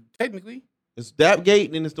three technically. It's that gate,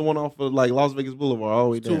 and then it's the one off of like Las Vegas Boulevard all the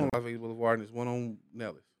way It's two down. on Las Vegas Boulevard and there's one on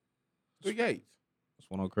Nellis. 3 gates. It's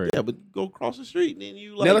one on Craig. Yeah, but go across the street, and then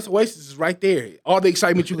you like. Nellis Oasis is right there. All the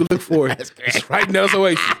excitement you can look for is right in Nellis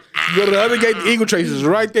Oasis. You go to the other gate, the Eagle Trace is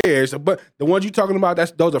right there. So, but the ones you're talking about,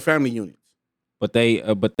 those are family units. But they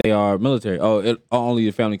are military. Only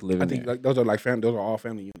the family can live I in think there. like those are like those are all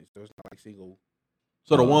family units. Those not like single.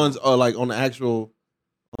 So the ones are like on the actual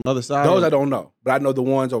on the other side. Those I don't know, but I know the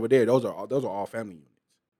ones over there. Those are all family units.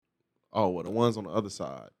 Oh, well, the ones on the other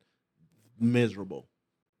side, miserable.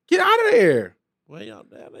 Get out of there. Way out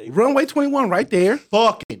there, they Runway 21 right there.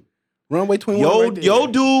 fucking. Runway 21 right there. Yo,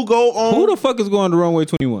 dude, go on. Who the fuck is going to Runway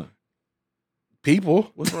 21?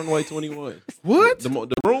 People. What's Runway 21? What? The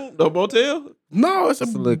room, the motel? No, it's a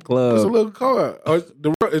It's a little club. It's a little car. Oh, that's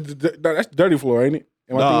the dirty floor, ain't it?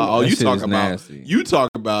 Am I thinking Nah, about- oh, That you shit talking is about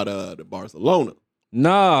nasty. the Barcelona.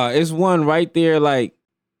 Nah, it's one right there. Like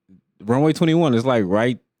Runway 21 is like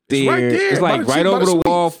right there. It's right there, It's like by the- right by over the the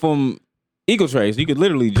wall suites. from Eagle Trace. You could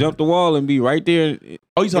literally jump the wall and be right there.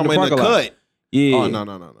 Oh, you talking the about in the parking lot. cut? Yeah. Oh,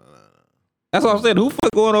 no. That's what I'm saying. Who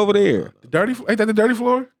fuck going over there? The dirty ain't that the dirty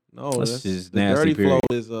floor? No, That's that's just the nasty, dirty period.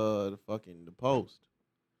 flow is the fucking the post.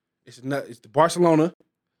 It's the Barcelona.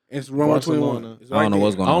 And it's Runway Barcelona. 21. It's I don't right know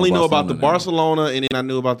what's there. going I on. only with know about the now. Barcelona, and then I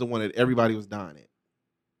knew about the one that everybody was dying at.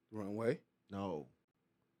 Runway. No,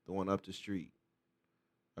 the one up the street,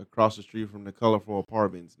 across the street from the colorful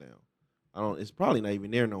apartments. Now, I don't. It's probably not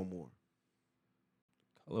even there no more.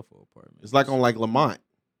 Colorful apartment. It's like on like Lamont.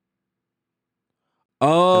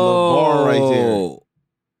 Oh, bar right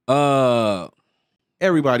there.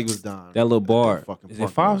 Everybody was dying. That little at bar. fucking Is it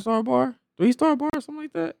parking lot. 5-star bar? 3-star bar? Something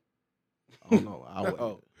like that? I don't know.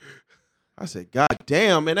 Oh. I said, God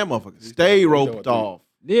damn, man, that motherfucker stay roped off.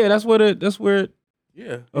 Yeah, that's where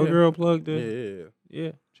Yeah. a girl plugged Yeah, in. yeah.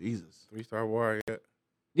 Yeah. Jesus. 3-star bar, yeah.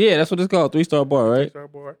 Yeah, that's what it's called. 3-star bar, right? 3-star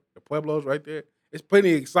bar. The Pueblo's right there. It's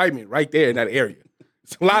plenty of excitement right there in that area.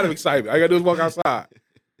 It's a lot of excitement. All you gotta do is walk outside.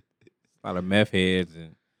 A lot of meth heads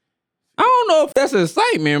and I don't know if that's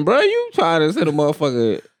excitement, bro. You trying to set a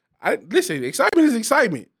motherfucker. Listen, excitement is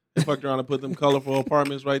excitement. They fucked around and put them colorful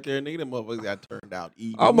apartments right there. Nigga, them motherfuckers got turned out.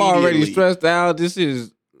 I'm already immediately. stressed out. This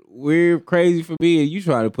is weird, crazy for me. And you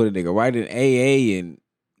trying to put a nigga right in AA and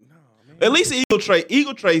No, man. At least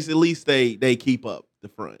Eagle Trace, at least they keep up the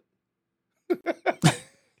front.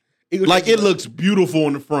 Like it looks beautiful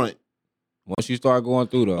in the front. once you start going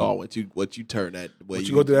through though. Oh, what you turn that way. Once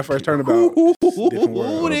you go through that first turnabout, different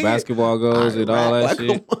world. where the basketball goes and all that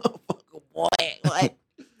shit. Boy, what?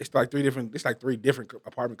 It's like three different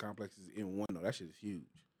apartment complexes in one though. That shit is huge.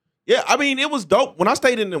 Yeah, I mean, it was dope. When I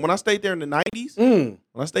stayed there in the 90s, Mm.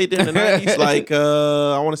 when I stayed there in the 90s, like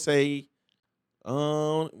I want to say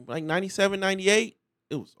like 97, 98,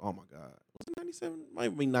 it was, oh my God. it 97?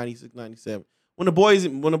 Might be 96, 97. When the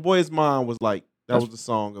boys' mom was like, that was the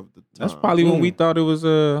song of the time. That's probably when we thought it was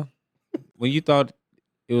when you thought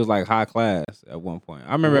it was like high class at one point.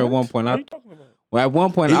 I remember at one point I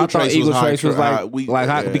thought Eagle Trace was like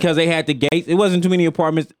high, because they had the gates. It wasn't too many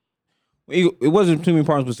apartments. It wasn't too many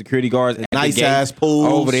apartments with security guards. Nice ass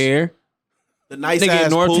pools over there. The nice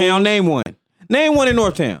ass Northtown. pools. Name one. Name one in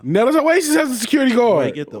Northtown. Nellis Oasis has a security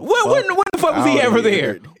guard. When the fuck was he ever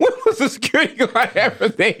there? When was the security guard ever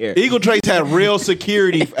there? Eagle Trace had real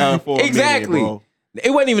security for exactly. A minute, bro.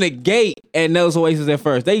 It wasn't even a gate at Nellis Oasis at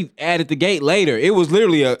first. They added the gate later. It was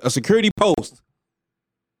literally a security post.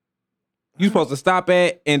 You supposed to stop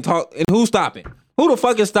at and talk. And who's stopping? Who the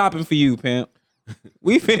fuck is stopping for you, pimp?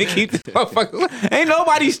 We finna keep this motherfucker. Ain't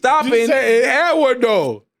nobody stopping. You say it had one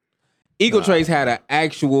though. Eagle Trace had an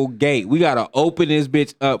actual gate. We gotta open this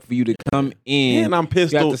bitch up for you to come in. And I'm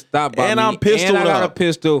pistol. You have to stop by and me. I'm pistol. And I got a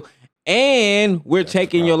pistol. And we're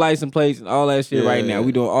checking your license plates and all that shit right now.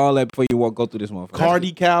 We doing all that before you go through this motherfucker. Car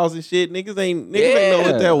decals and shit. Niggas ain't know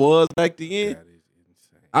what that was back then.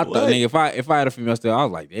 I thought, nigga, if I had a female still, I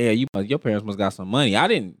was like, yeah, your parents must got some money. I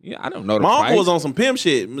don't know the My price. uncle was on some pimp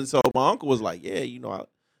shit. So my uncle was like, yeah,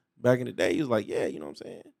 back in the day, he was like, yeah, you know what I'm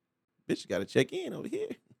saying? Bitch, you got to check in over here.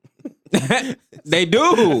 They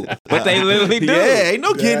do. But they literally do. Yeah, ain't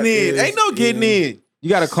no getting in. Ain't no getting in. You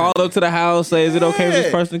got to call up to the house, say, is it okay for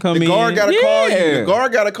this person to come in? The guard got to call you. The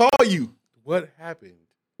guard got to call you. What happened?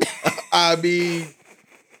 I mean,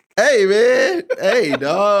 hey, man. Hey,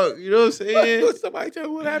 dog. You know what I'm saying? Somebody tell me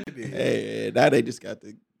what happened then. Hey, now they just got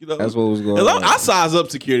the, That's what was going on. I size up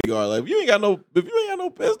security guard. Like, if you ain't got no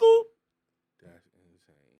pistol, that's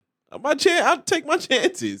insane. I'll take my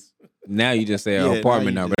chances. Now you just say an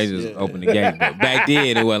apartment number. They just open the gate. But back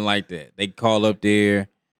then, it wasn't like that. They call up there.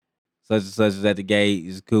 Such and such is at the gate.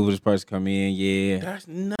 It's cool for this person to come in. Yeah, that's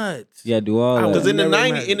nuts. Yeah, do all that. Because in the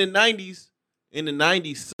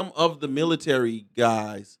 '90s, some of the military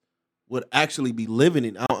guys would actually be living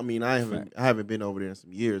in. I haven't been over there in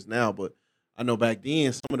some years now, but I know back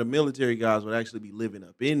then some of the military guys would actually be living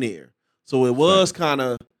up in there. So it was kind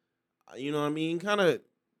of, you know what I mean, kind of.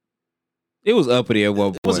 It was uppity at one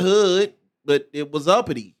point. It was hood, but it was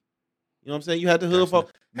uppity. You know what I'm saying? You had the hood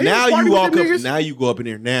folk. Now you walk up. Now you go up in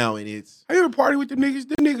there now, and it's. I ever party with them niggas?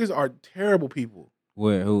 Them niggas are terrible people.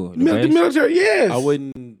 Where? Who? The military. Yes. I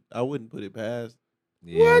wouldn't put it past.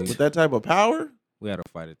 Yeah, what? With that type of power? We had a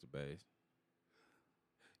fight at the base.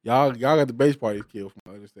 Y'all got the base parties killed, from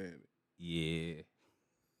my understanding. Yeah.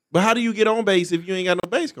 But how do you get on base if you ain't got no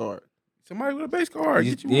base card? Somebody with a base card.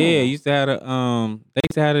 Used to have they used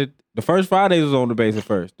to have it. The first Fridays was on the base at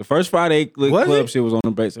first. The first Friday club shit was on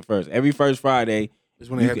the base at first. Every first Friday is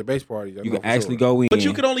when they had the base parties. You can actually go in. But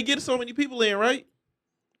you could only get so many people in, right?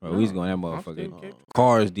 Bro, we was going that motherfucker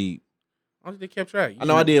cars deep. I don't think they kept track. I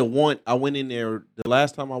know I did one. I went in there the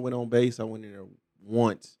last time I went on base. I went in there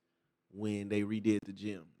once when they redid the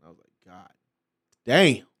gym. I was like, God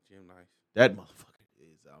damn, gym nice. That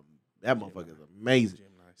motherfucker is amazing.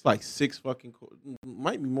 It's like 6 fucking,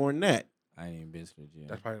 might be more than that. I ain't been to the gym.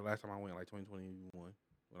 That's probably the last time I went, like 2021,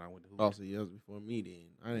 when I went to Hoover. Also, years before me then.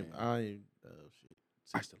 Shit.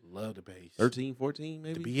 I used to love the base. 13, 14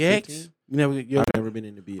 maybe? The BX? 15? I've never been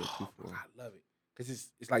in the BX before. I love it. Because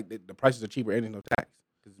it's like the prices are cheaper and there's no tax.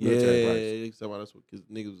 Yeah, that's what, because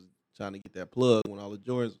niggas was trying to get that plug when all the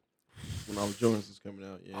Jordans was coming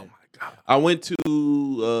out. Yeah. Oh my God. I went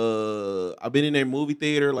to I've been in their movie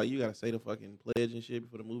theater. Like, you gotta say the fucking pledge and shit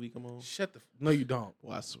before the movie come on. No, you don't.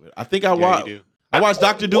 Well, I swear. I think I watched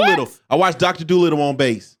Dr. Doolittle. I watched Dr. Doolittle on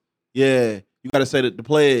base. Yeah. You gotta say that the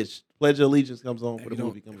pledge of allegiance comes on for the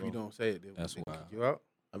movie comes on. If you don't say it, that's why. You out?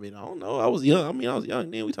 I mean, I don't know. I was young.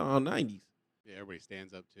 Then. We talking about 90s. Yeah, everybody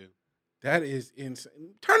stands up too. That is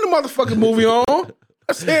insane. Turn the motherfucking movie on.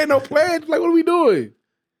 I said no pledge. Like, what are we doing?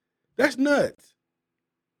 That's nuts.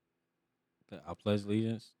 I pledge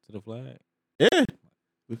allegiance to the flag. Yeah.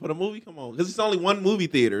 Before the movie come on. Because it's only one movie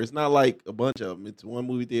theater. It's not like a bunch of them. It's one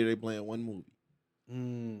movie theater. They playing one movie.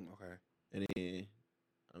 Okay. And then,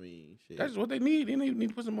 I mean, shit. That's what they need. They need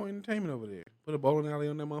to put some more entertainment over there. Put a bowling alley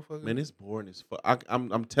on that motherfucker. Man, it's boring as fuck.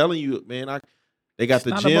 I'm telling you, man. They got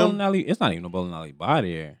the not gym. It's not even a bowling alley by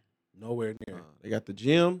there. Nowhere near. They got the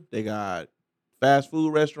gym. They got fast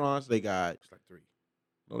food restaurants. They got. It's like 3.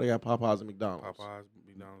 No, they got Popeyes and McDonald's. Popeyes,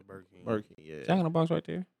 McDonald's, Burger King. Burger King, yeah. Jack in the Box right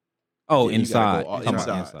there. Oh, Yeah, inside.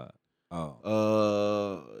 inside.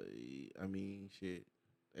 Oh. I mean, shit.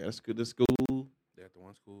 They got the school. They got the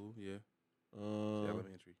one school, yeah. The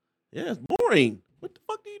elementary. Yeah, it's boring. What the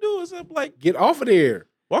fuck do you do except like get off of there?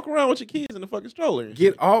 Walk around with your kids in the fucking stroller.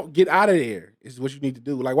 Get out of there is what you need to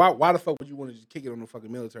do. Like, why the fuck would you want to just kick it on the fucking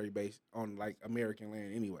military base on like American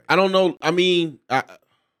land anyway? I don't know. I mean, I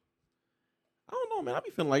don't know, man. I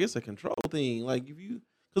be feeling like it's a control thing. Like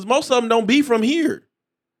because most of them don't be from here.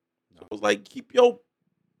 So it's like keep your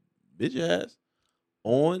bitch ass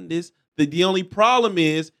on this. The only problem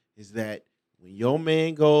is that when your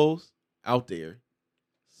man goes out there,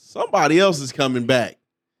 somebody else is coming back.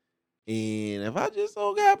 And if I just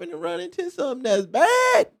so happen to run into something that's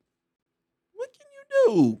bad, what can you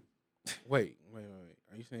do? Wait.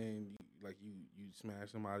 Are you saying like you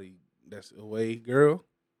smash somebody that's away, girl?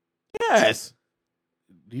 Yes.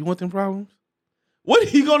 Do you want them problems? What are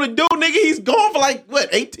you gonna do, nigga? He's gone for like what,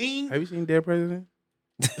 18? Have you seen Dead President?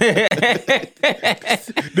 This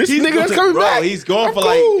nigga that's coming back. He's gone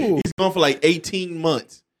for like 18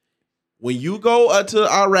 months. When you go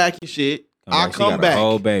to Iraq and shit, I'll come back.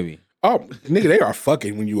 Oh baby. Oh, nigga, they are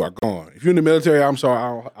fucking when you are gone. If you're in the military, I'm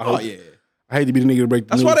sorry. I hate to be the nigga to break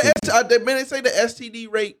the news. That's why they say the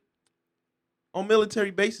STD rate on military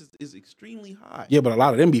bases is extremely high. Yeah, but a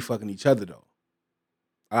lot of them be fucking each other though.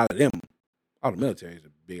 A lot of them, all the military is a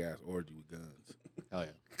big ass orgy with guns. Oh yeah,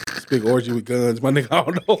 it's a big orgy with guns, my nigga. I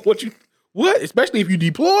don't know what, especially if you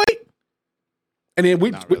deployed. And then we're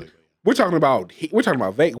talking about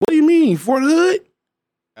Vegas. What do you mean Fort Hood?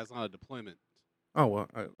 That's not a deployment. Oh well,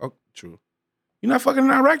 true. You're not fucking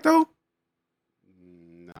in Iraq though.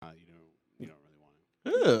 Nah, you don't really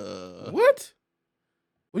want to. What?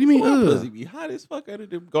 What do you mean? Pussy be hot as fuck out of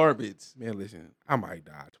them garbage. Man, listen, I might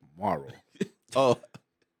die tomorrow. Oh,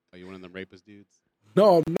 are you one of them rapist dudes?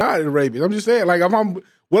 No, I'm not a rapist. I'm just saying, like, if I'm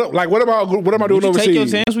what am I doing overseas? Take your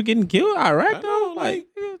chance with getting killed, Iraq though. Like,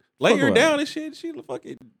 lay her down and shit. She a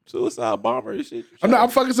fucking suicide bomber and shit. I'm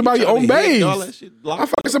fucking somebody on base. I'm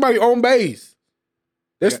fucking somebody on base.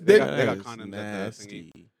 They got condoms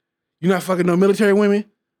nasty. You not fucking no military women?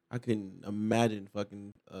 I couldn't imagine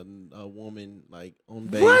fucking a woman like on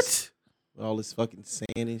base. What? With all this fucking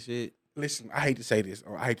sand and shit. Listen, I hate to say this.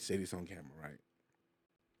 I hate to say this on camera, right?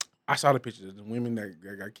 I saw the pictures of the women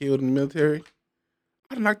that got killed in the military.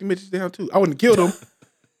 I'd have knocked the bitches down too. I wouldn't have killed them.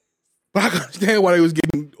 But I can understand why they was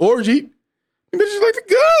getting orgy. The bitches like the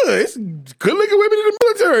good. It's good looking women in the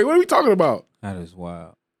military. What are we talking about? That is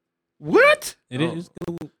wild. What? It is.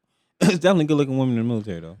 It's definitely good looking women in the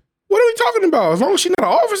military though. What are we talking about? As long as she's not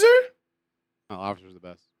an officer? No, officer's the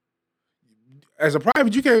best. As a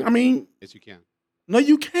private, you can't. I mean, yes, you can. No,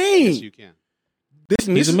 you can't. Yes, you can.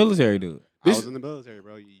 He's a military dude. I was in the military,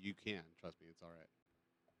 bro. You can. Trust me, it's all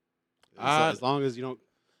right. As long as you don't,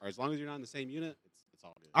 or as long as you're not in the same unit, it's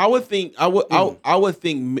all good. I would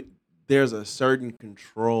think there's a certain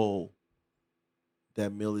control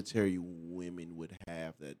that military women would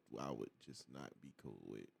have that I would just not be cool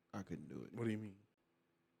with. I couldn't do it. What do you mean?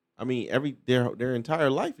 I mean, their entire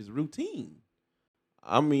life is routine.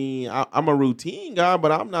 I mean, I'm a routine guy,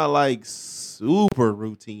 but I'm not like super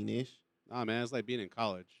routine-ish. Nah, man, it's like being in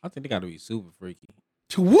college. I think they got to be super freaky.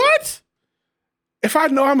 What? If I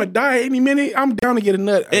know I'm gonna die any minute, I'm down to get a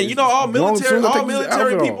nut. And you know, all military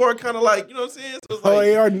people are kind of like, you know what I'm saying? So it's like,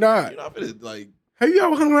 they are not. You know, it's like, have you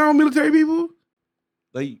ever hung around military people?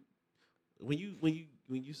 Like, when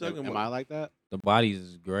you suck am I like that? The bodies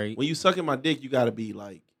is great. When you sucking my dick, you got to be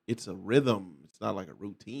like, it's a rhythm. It's not like a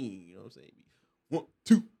routine. You know what I'm saying? 1,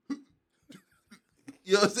 2.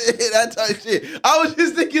 You know what I'm saying? That type of shit. I was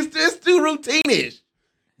just thinking it's too routine-ish.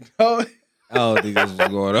 No. I don't think this is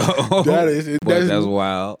going on. That's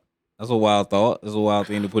wild. That's a wild thought. That's a wild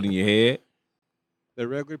thing to put in your head. They're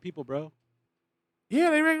regular people, bro. Yeah,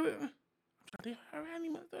 they regular. No,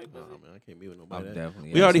 man, I can't be with nobody.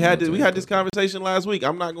 Definitely. We already had this. We had this conversation last week.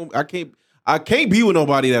 I'm not gonna. I can't be with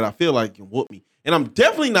nobody that I feel like can whoop me. And I'm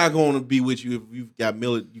definitely not going to be with you if you've got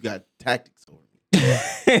you got tactics over me.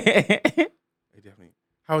 Definitely.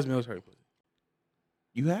 How was military pussy?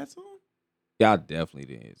 You had some? Y'all definitely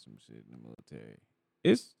did hit some shit in the military.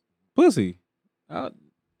 It's pussy. I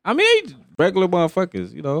mean, regular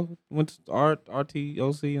motherfuckers, you know, went to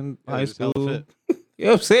RTOC in high school. You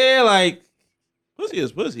know what I'm saying? Like, pussy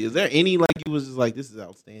is pussy. Is there any like you was just like, this is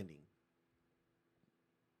outstanding?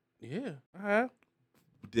 Yeah, I have.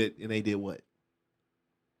 And they did what?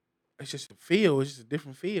 It's just a feel. It's just a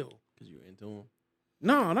different feel. Because you were into them?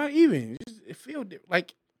 No, not even. It feels different.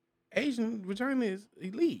 Like, Asian vagina is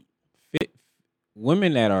elite. Fit.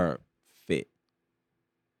 Women that are fit,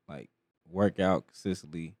 like, work out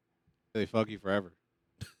consistently. They fuck you forever.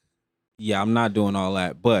 Yeah, I'm not doing all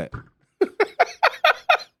that, but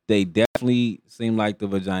they definitely seem like the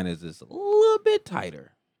vagina is just a little bit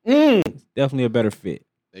tighter. It's definitely a better fit.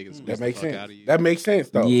 They can that makes sense. out of you. That makes sense,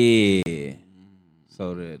 though. Yeah.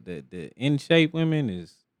 So the in shape women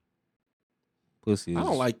is pussy. Is I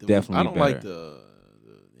don't like the. definitely I don't better. like the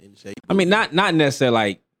in shape. I mean, not necessarily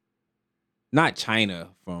like not China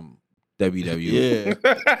from WWE.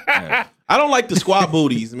 Yeah. I don't like the squat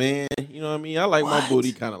booties, man. You know what I mean? I like my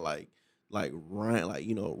booty kind of like round, like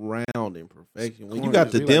round in perfection. When you got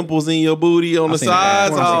the dimples in your booty on the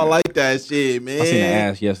sides, I like that shit, man. I seen the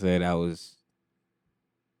ass yesterday. That was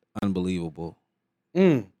unbelievable.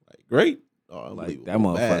 Like great. Like that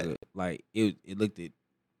motherfucker. Bad. Like it looked at.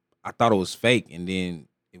 I thought it was fake, and then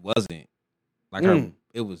it wasn't. Like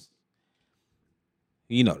it was.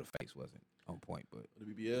 The face wasn't on point, but the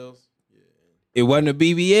BBLs. Yeah. It wasn't a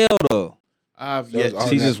BBL though.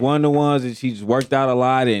 She's just one of the ones that she just worked out a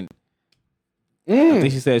lot, and I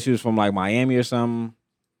think she said she was from like Miami or something.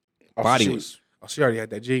 She already had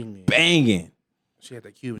that gene. Banging. She had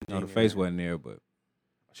that Cuban gene. No, the face wasn't there, but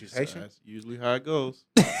she's Haitian. That's usually how it goes.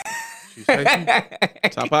 She's Haitian.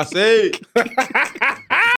 Top I say.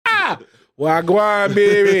 Wagwan,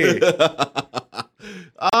 baby.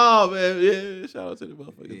 Oh man, yeah. Shout out to the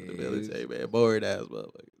motherfuckers in the military, man. Bored ass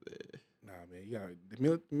motherfuckers. Man. Nah, man,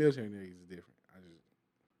 the military niggas is different.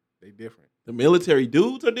 They different. The military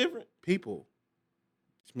dudes are different. People,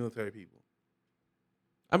 it's military people.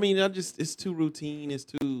 I mean, it's too routine. It's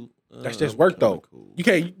too. That's just work though. Cool. You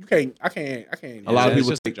can't. I can't. A lot of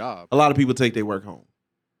people take job. A lot of people take their work home.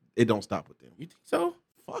 It don't stop with them. You think so?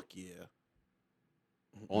 Fuck yeah.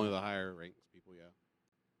 Only the higher ranked people, yeah.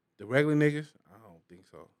 The regular niggas, I don't think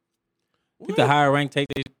so. You think the higher rank take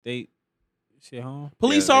they shit home?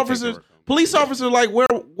 Police officers like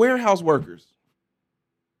warehouse workers.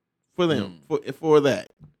 For them, for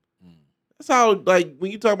that. That's how, like,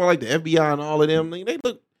 when you talk about like the FBI and all of them, they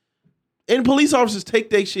look, and police officers take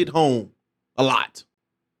their shit home a lot.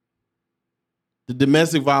 The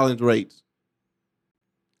domestic violence rates,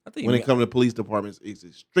 I think, when it comes to police departments, is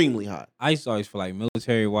extremely high. I used to always feel like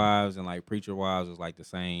military wives and like preacher wives was like the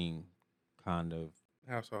same kind of.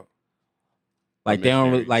 How so? Like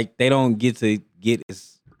they don't get to get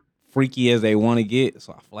as freaky as they want to get,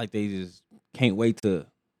 so I feel like they just can't wait to.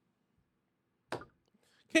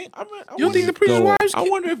 You don't think the preacher's wives? I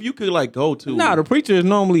wonder if you could like go to. Nah, the preacher is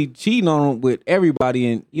normally cheating on him with everybody,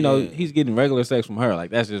 and he's getting regular sex from her.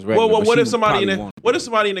 Like that's just regular. Well, what if somebody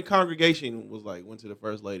in the congregation went to the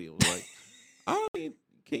first lady and was like, "I mean,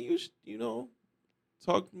 can you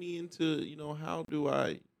talk me into how do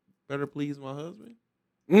I better please my husband?"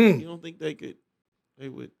 You don't think they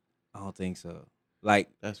would? I don't think so. Like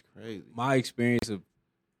that's crazy. My experience of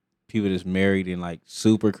people that's married and like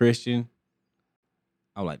super Christian.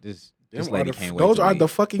 I'm like, this lady can't wait. Those are the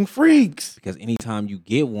fucking freaks. Because anytime you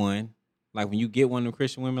get one, like when you get one of the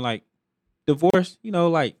Christian women, like divorced,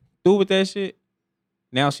 like through with that shit.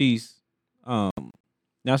 Now she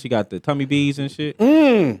got the tummy beads and shit.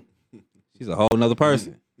 She's a whole nother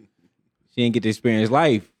person. She didn't get to experience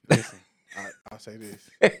life. Listen, I'll say this.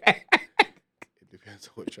 It depends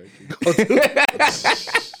on what church you go to.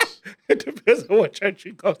 It depends on what church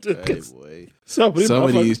you go to. Hey, boy. Some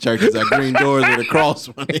of these churches are green doors with a cross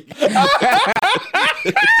on it.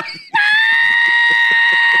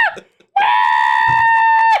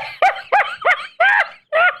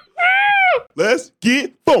 Let's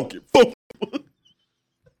get funky.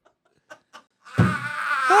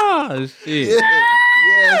 Oh, shit.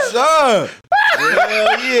 Yes, sir.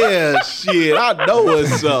 Hell yeah, shit. I know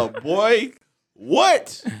what's up, boy.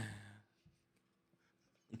 What?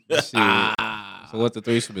 So what the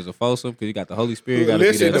threesome is a foursome? Because you got the Holy Spirit.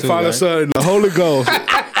 Listen, the Father, Son, and the Holy Ghost,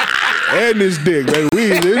 and this dick, man.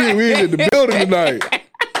 We in the building tonight.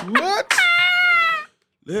 What?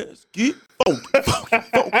 Let's get funky.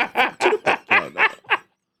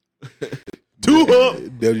 Two up.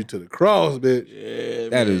 Nailed you to the cross, bitch. Yeah,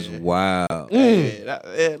 that is wild.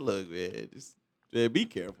 Man, look, man. Be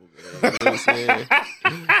careful, man. You know what I'm saying?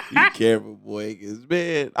 Be careful, boy. Because,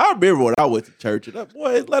 man, I remember when I went to church and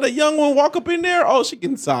boy, let a young one walk up in there. Oh, she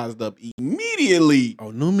getting sized up immediately.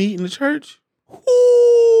 Oh, new meat in the church?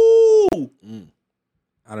 Ooh.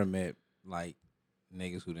 I done met, like,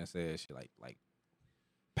 niggas who done said shit like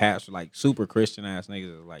pastor, like, super Christian ass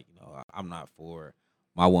niggas is like, I'm not for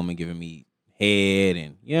my woman giving me head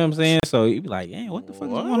and, you know what I'm saying? So you be like, hey, what the fuck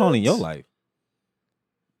is going on in your life?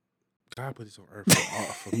 God put this on earth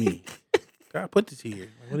for me. God put this here.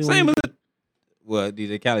 Same as well,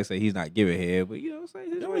 DJ Khaled say he's not giving head, but you know what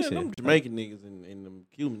I'm saying? Them Jamaican niggas and them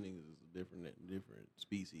Cuban niggas is a different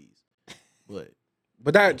species. But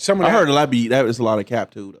that I heard a lot that was a lot of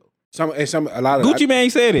cap too though. A lot of Gucci Mane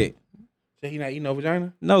said it. Said he not eating no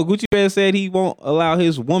vagina? No, Gucci Mane said he won't allow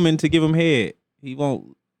his woman to give him head. He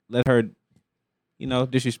won't let her,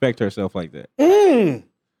 disrespect herself like that.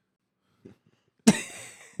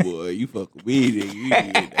 Boy, you fuck with me, nigga. You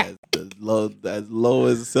get as low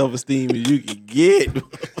as self-esteem as you can get.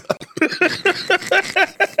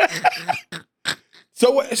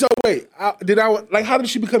 So wait, how did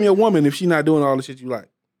she become your woman if she not doing all the shit you like?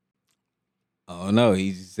 Oh no,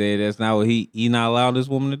 he said that's not what he not allowed this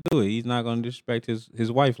woman to do it. He's not gonna disrespect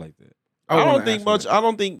his wife like that. I don't think much. I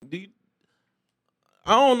don't think.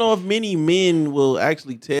 I don't know if many men will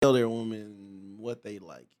actually tell their woman what they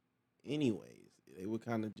like. Anyways, they would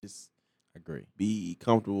kind of just be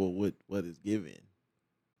comfortable with what is given.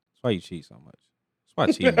 That's why you cheat so much. That's why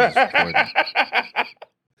cheating is important.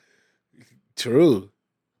 True.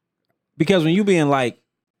 Because when you be in like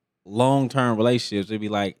long-term relationships, it'd be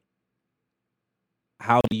like,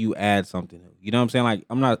 how do you add something new? You know what I'm saying?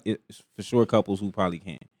 Like, it's for sure couples who probably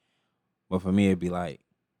can. But for me, it'd be like,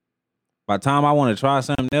 by the time I want to try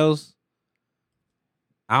something else,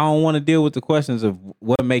 I don't want to deal with the questions of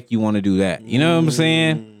what make you want to do that. You know what I'm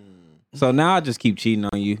saying? So now I just keep cheating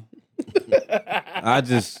on you. I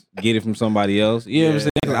just get it from somebody else. You know what I'm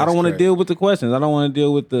saying? I don't want to deal with the questions. I don't want to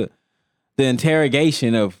deal with the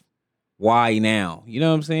interrogation of why now. You know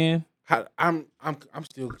what I'm saying? I'm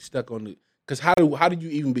still stuck on it. Because how did you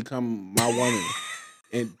even become my woman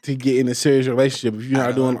and to get in a serious relationship if you're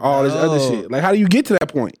not doing all this other shit? Like, how do you get to that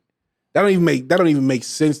point? That don't even make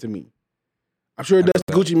sense to me. I'm sure it does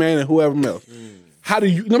to Gucci Mane and whoever else. How do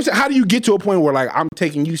you know what I'm saying? How do you get to a point where like I'm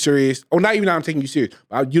taking you serious? Or not even I'm taking you serious.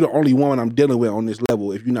 But you're the only woman I'm dealing with on this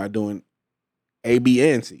level if you're not doing A, B,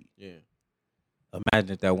 and C. Yeah.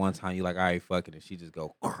 Imagine if that one time you like, all right, fuck it, and she just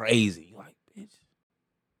go crazy. You like, bitch.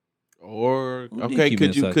 Or okay,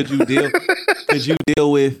 could you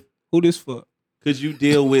deal with who this fuck? Could you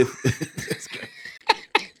deal with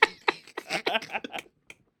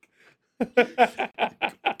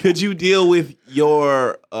Could you deal with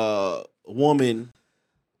your woman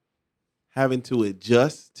having to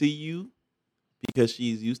adjust to you because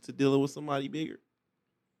she's used to dealing with somebody bigger?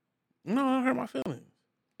 No, it don't hurt my feelings.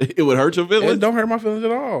 It would hurt your feelings? It don't hurt my feelings at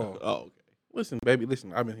all. Oh, okay. Listen, baby,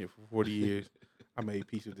 I've been here for 40 years. I made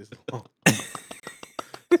peace with this long.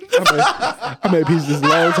 I made peace with this a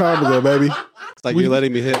long time ago, baby. It's like you're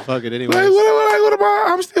letting me hit fuck it anyway. What am I?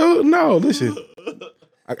 I'm still, no, listen.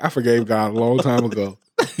 I forgave God a long time ago.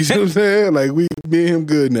 You see what I'm saying? Like, me and him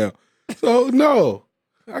good now. So, no.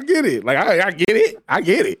 I get it. Like, I get it. I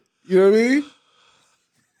get it. You know what I mean?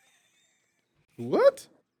 What?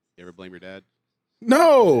 You ever blame your dad?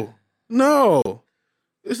 No.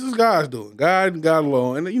 This is God's doing. God and God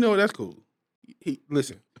alone. And you know what? That's cool.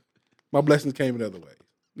 Listen, my blessings came in other ways.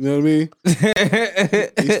 You know what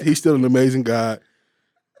I mean? he's still an amazing God.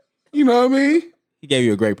 You know what I mean? He gave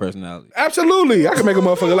you a great personality. Absolutely. I can make a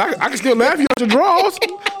motherfucker I can still laugh you out your drawers.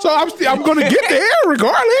 So I'm going to get there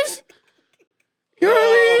regardless. You know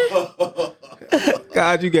what I mean?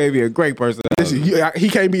 God, you gave me a great personality. Listen, he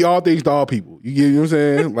can't be all things to all people. You get what I'm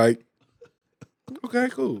saying? Like, okay,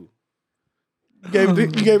 cool. You gave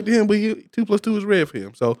it to him, but 2 + 2 is red for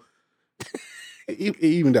him. So it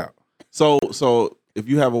evened out. So if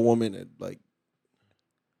you have a woman that like,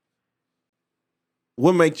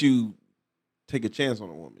 what makes you take a chance on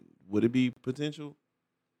a woman? Would it be potential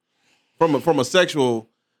from a sexual?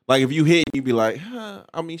 Like, if you hit, you'd be like,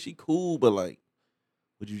 I mean, she cool, but like,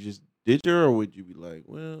 would you just ditch her, or would you be like,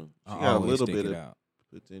 well, she got a little bit of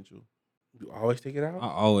potential? You always stick it out? I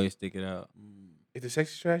always stick it out. If the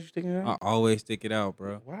sex is trash, you sticking it out? I always stick it out,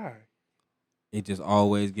 bro. Why? It just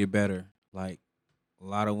always get better. Like, a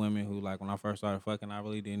lot of women who, like, when I first started fucking, I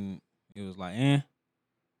really didn't, it was like,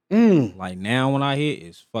 Like, now when I hit,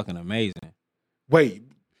 it's fucking amazing. Wait,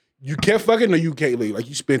 you kept fucking or you can't leave? Like,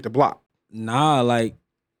 you spent the block? Nah, like,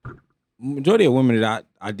 majority of women that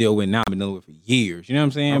I deal with now, I've been dealing with for years. You know what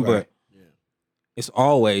I'm saying? Okay. But it's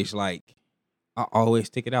always, like, I always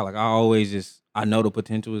stick it out. Like, I know the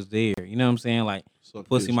potential is there. You know what I'm saying? Like,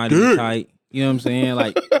 pussy might be tight. You know what I'm saying?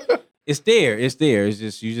 Like, it's there. It's there. It's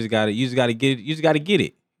just, you just gotta get it. You just gotta get it. You just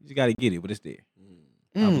gotta get it, but it's there.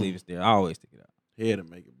 I believe it's there. I always stick it out. Head to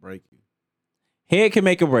make it break you. Head can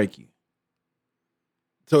make or break you.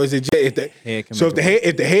 So is it if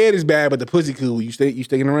the head is bad but the pussy cool, you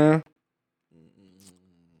sticking around?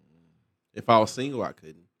 If I was single, I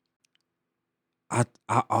couldn't. I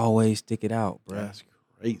always stick it out, bro. That's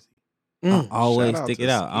crazy. I always stick it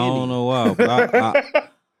out. I don't know why, but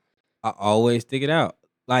I always stick it out.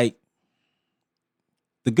 Like,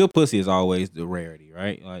 the good pussy is always the rarity,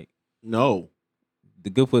 right? Like, no, the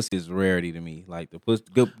good pussy is rarity to me. Like, the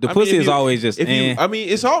pussy is always just. I mean,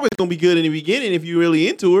 it's always gonna be good in the beginning if you're really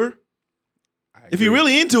into her. If you're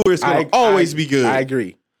really into her, it's gonna always be good. I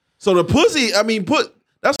agree. So the pussy, I mean,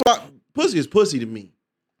 that's why pussy is pussy to me.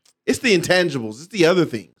 It's the intangibles. It's the other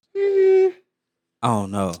things. I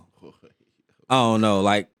don't know.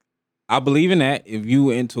 Like, I believe in that. If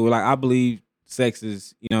you into it, like, I believe sex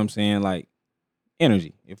is, you know what I'm saying, like,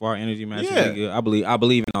 energy. If our energy matches, good, I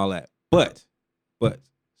believe in all that. But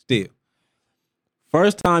still, the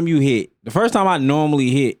first time I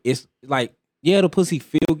normally hit, it's like, yeah, the pussy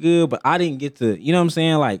feel good, but I didn't get to, you know what I'm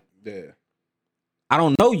saying? Like, I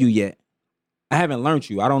don't know you yet. I haven't learned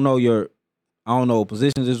you. I don't know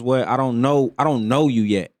positions is what. I don't know you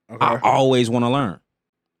yet. Okay. I always want to learn.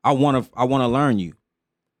 I want to learn you.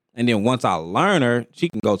 And then once I learn her, she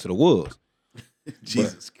can go to the wolves.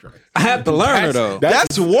 Jesus Christ. I have to learn her though.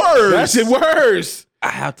 That's worse. That's worse. I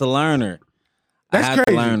have to learn her. That's crazy.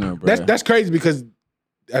 To learn her, bro. That's crazy because,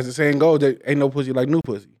 as the saying goes, there ain't no pussy like new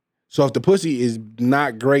pussy. So if the pussy is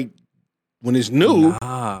not great when it's new,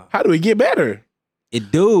 how do we get better? It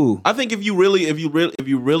do. I think if you really into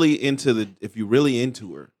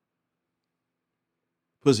her,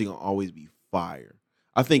 pussy gonna always be fire.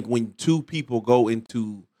 I think when two people go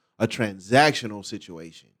into a transactional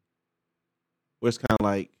situation, where it's kind of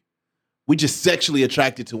like we just sexually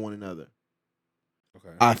attracted to one another.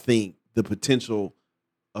 Okay. I think the potential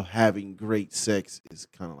of having great sex is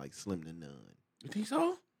kind of like slim to none. You think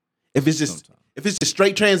so? If it's just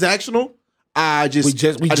straight transactional, I just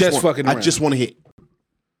want to hit.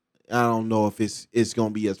 I don't know if it's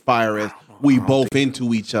gonna be as fire as we both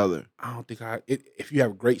into each other. I don't think if you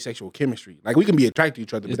have great sexual chemistry, like we can be attracted to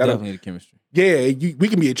each other. It's but definitely the chemistry. Yeah, we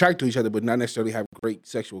can be attracted to each other, but not necessarily have great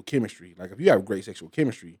sexual chemistry. Like if you have great sexual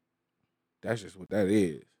chemistry, that's just what that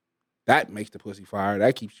is. That makes the pussy fire.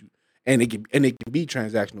 That keeps you, and it can be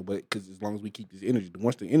transactional, but because as long as we keep this energy,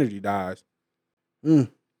 once the energy dies, True.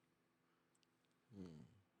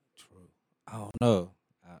 I don't know.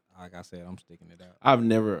 Like I said, I'm sticking it out. I've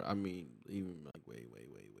never, even like way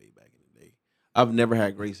back in the day, I've never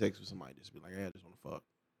had great sex with somebody just be like, hey, I just want to fuck.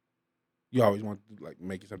 You always want to like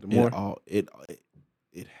make it something more. It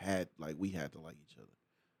had like we had to like each other.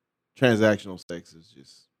 Transactional sex is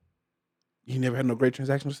just. You never had no great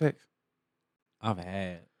transactional sex?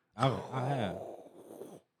 I have.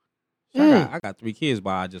 I got 3 kids,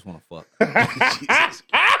 but I just want to fuck. Jesus.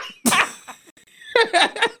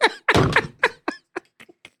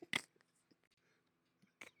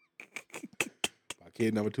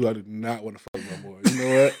 Kid number 2, I do not want to fuck no more. You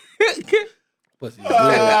know what? Pussy's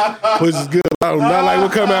good. Pussy's good. I do not like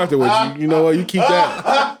what come afterwards. You know what? You keep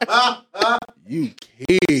that. You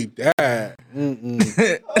keep that.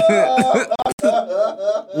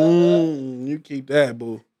 You keep that,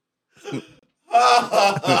 boo.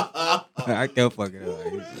 I can't fuck it up.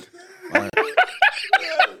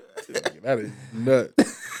 That is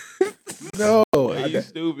nuts. No, you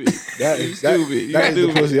stupid. That is stupid. That is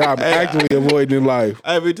the pussy I'm actively avoiding in life.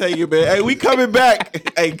 I be taking you, man. Hey, we coming back.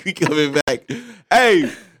 Hey,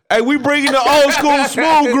 we bringing the old school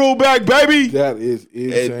smooth groove back, baby. That is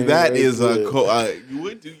insane. And that is a cool.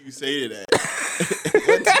 What do you say to that?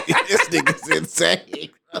 This nigga's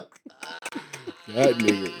insane. That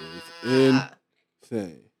nigga is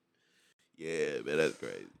insane. Yeah, man, that's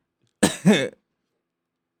crazy.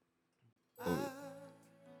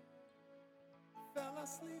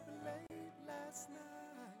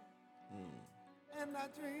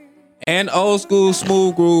 And old school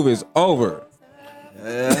smooth groove is over.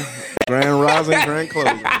 Yeah, grand rising, grand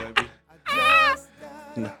closing, baby.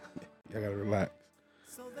 Y'all gotta relax.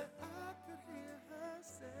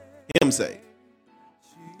 Him say,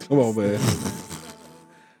 "Come on, man."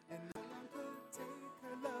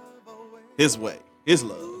 His way, his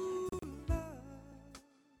love.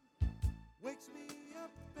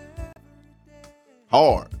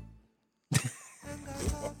 Hard.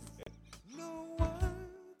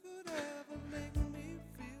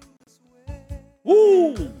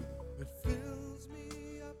 Woo!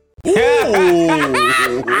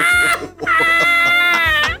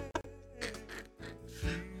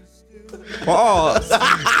 Pause.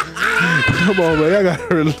 Come on, man. I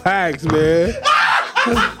gotta relax, man.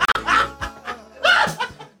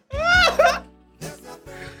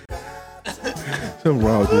 Something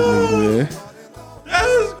wrong with this nigga, man. That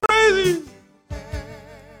is crazy.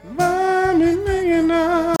 Mommy making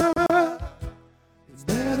up. It's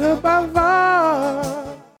better by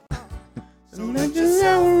far. And let you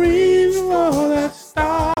never reach for that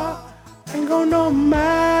star. Ain't gonna no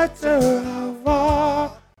matter how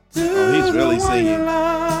far. Oh, he's really singing.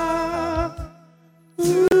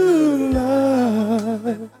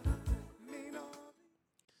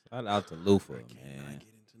 Shout out to Lufa, man.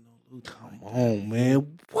 Come on,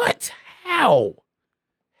 man. What? How?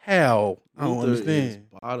 I don't Luther understand. is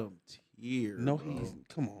bottom tier. No, bro. he's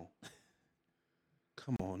come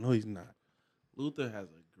on. No, he's not. Luther has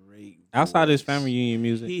a great Outside his voice. family reunion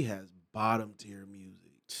music, He has bottom tier music.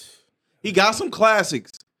 He got some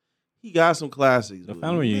classics. The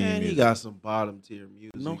family reunion Man, he music. got some bottom tier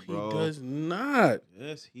music. No, he bro. does not.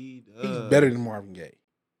 Yes, he does. He's better than Marvin Gaye.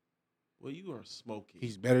 Well, you are smoking.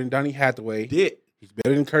 He's better than Donny Hathaway. Dick. He's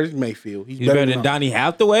better than Curtis Mayfield. He's better than Donny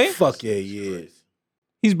Hathaway. Fuck yeah, he is.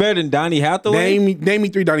 He's better than Donny Hathaway. Name me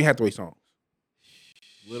 3 Donny Hathaway songs.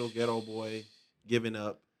 Little Ghetto Boy, Giving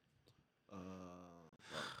Up.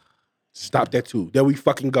 Stop that too. There we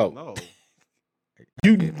fucking go. No.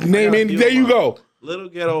 You name it. There you go. Little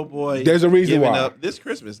Ghetto Boy. There's a reason Giving why. Up this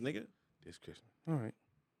Christmas, nigga. This Christmas. All right.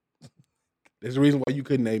 There's a reason why you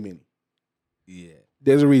couldn't name any. Yeah.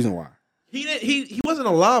 There's a reason why. He wasn't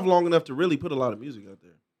alive long enough to really put a lot of music out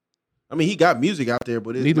there. I mean, he got music out there,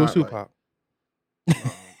 but it's Neither was not Tupac. Come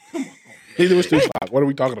on, man. Neither was Tupac. What are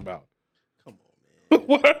we talking about? Come on,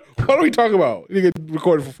 man. What are we talking about? Nigga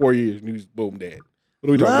recorded for 4 years and he was boom dead. What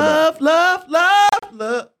are we talking about?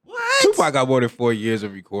 Love. What? Tupac got more than 4 years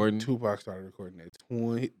of recording. Tupac started recording at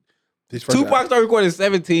 20. Tupac started recording at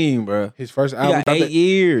 17, bro. His first He album. got 8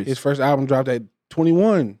 years. His first album dropped at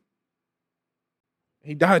 21.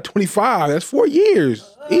 He died at 25. That's 4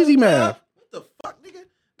 years. Easy math. What the fuck, nigga?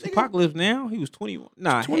 Tupac lives now. He was 21.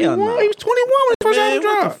 Nah, 21. hell no. He was 21 when his first Man, album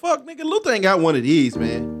what the dropped. fuck, nigga? Luther ain't got one of these,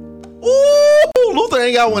 man. Ooh, Luther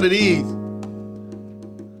ain't got one of these.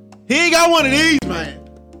 He ain't got one of these, man.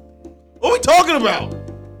 What we talking about?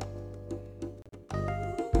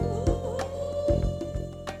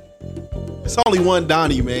 It's only one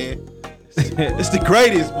Donnie, man. It's the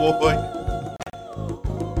greatest, boy.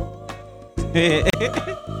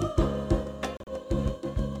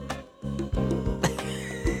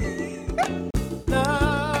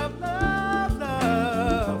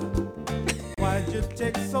 Love. Why'd you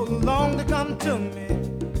take so long to come to me?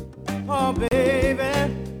 Oh, baby.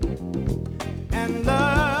 And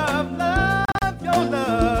love your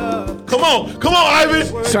love. Come on,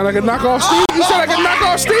 Ivan. Sound like a knockoff Stevie. You sound like a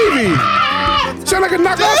knockoff Stevie. Sound like a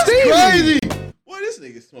knockoff Stevie. Crazy. Boy, this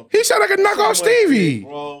nigga smoking. He sound like a knockoff Stevie.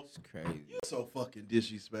 Bro, It's crazy. you so fucking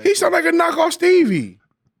disrespectful. He sound like a knockoff Stevie.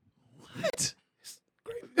 What?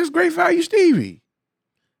 It's great value Stevie.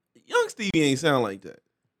 Young Stevie ain't sound like that.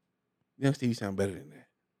 Young Stevie sound better than that.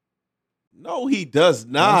 No, he does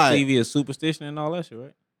not. Stevie is Superstition and all that shit,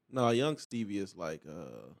 right? No, Young Stevie is like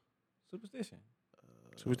Superstition.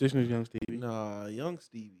 Superstition is Young Stevie. Nah, Young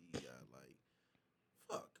Stevie got like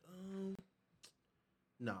fuck.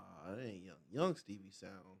 Nah, it ain't young. Young Stevie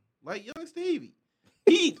sound like Young Stevie.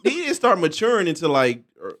 He didn't start maturing until like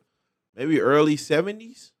maybe early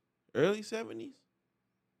 70s. Early 70s.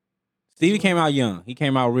 Stevie came out young. He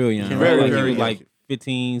came out real young. Came Right? out Like, very he was young. like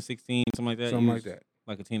 15, 16, something like that. Something He like was that.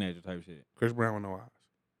 Like a teenager type shit. Chris Brown with no eyes.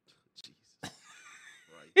 Jesus.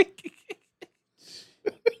 Right.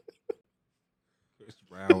 Chris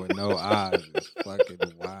Brown with no eyes is fucking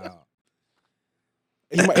wild.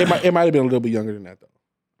 It might have been a little bit younger than that, though.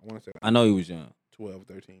 I want to say I know he was young. 12,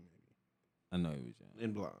 13, maybe. I know he was young.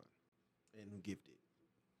 And blind. And gifted.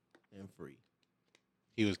 And free.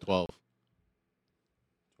 He was 12.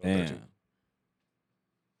 12, Damn. 13.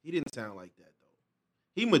 He didn't sound like that though.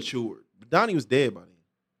 He matured. But Donnie was dead by then.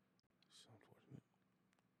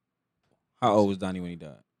 How old was Donnie when he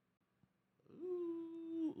died?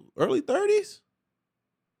 Ooh, early 30s?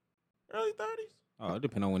 Early 30s? Oh, it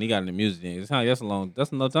depends on when he got into music. Then. That's a long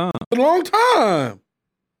time. A long time.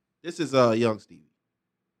 This is Young Stevie.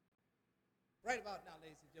 Right about now,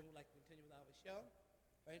 ladies and gentlemen, we'd like to continue with our show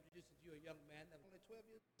by introducing to you a young man that only 12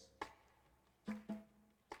 years.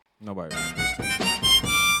 Nobody.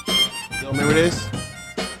 You don't remember this?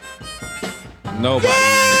 Nobody.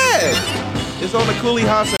 Yeah! It's on the Cooley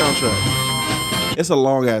High soundtrack. It's a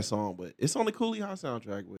long ass song, but it's on the Cooley High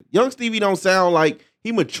soundtrack. But Young Stevie don't sound like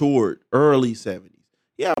he matured early 70s.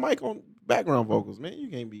 Yeah, Mike on background vocals, man. You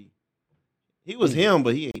can't be. He was him,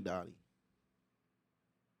 but he ain't Donnie.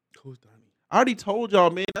 Who's Donnie? I already told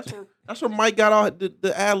y'all, man. That's where Mike got all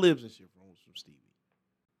the ad libs and shit from Stevie.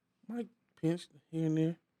 Mike pinched here and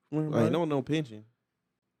there. Remember Like Mike? no pinching.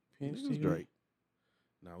 Pinched He was here. Drake.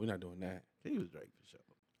 No, we're not doing that. He was Drake for sure.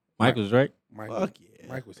 Mike was Drake. Mike, Fuck yeah.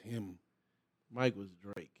 Mike was him. Mike was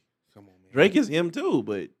Drake. Come on, man. Drake is him too,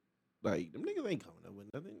 but like them niggas ain't coming up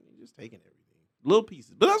with nothing. They just taking everything, little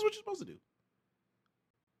pieces. But that's what you're supposed to do.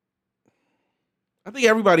 I think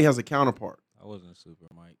everybody has a counterpart. I wasn't super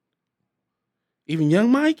Mike. Even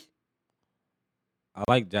young Mike? I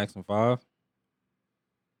like Jackson 5.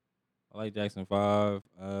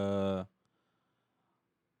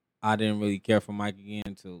 I didn't really care for Mike again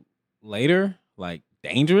until later, like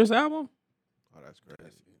Dangerous album? Oh, that's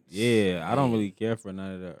crazy. Yeah, I don't really care for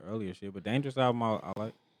none of the earlier shit, but Dangerous album I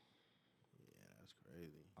like. Yeah, that's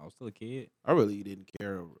crazy. I was still a kid. I really didn't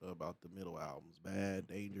care about the middle albums. Bad,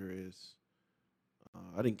 Dangerous.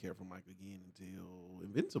 I didn't care for Mike again until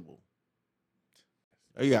Invincible.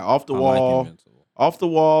 You got Off the Wall, Invincible. Off the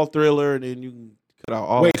Wall, Thriller, and then you can cut out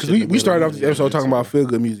all. Wait, that because shit in the we started middle, off this episode talking about feel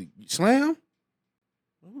good music. Slam?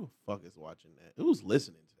 Who the fuck is watching that? Who's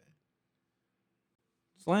listening to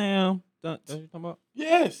that? Slam. That's what you talking about?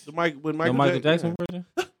 Yes. The Michael Michael Jackson version?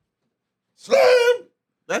 Slam.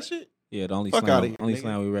 That shit. Yeah, the only Fuck outta slam, here, nigga.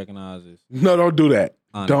 slam we recognize is No, don't do that.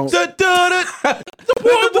 Onyx. Don't.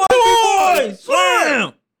 Support the boys.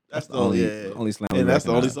 Slam. That's the only slam. And that's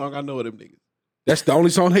the only song I know of them niggas. That's the only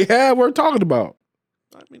song they have worth talking about.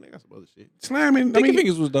 I mean, they got some other shit. Slamming. Sticky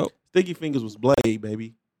Fingers was dope. Sticky Fingers was Blade,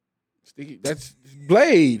 baby. That's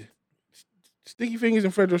Blade. Sticky Fingers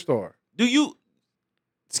and Fredro Starr. Do you,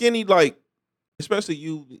 Skinny, like, especially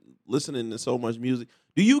you listening to so much music,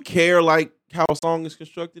 do you care, like, how a song is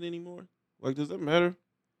constructed anymore? Like, does that matter?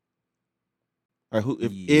 Like,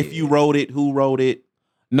 if you wrote it, who wrote it?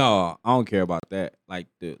 No, I don't care about that. I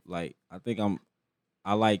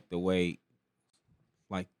like the way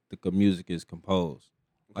the music is composed.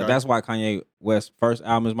 Like that's why Kanye West's first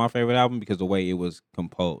album is my favorite album, because the way it was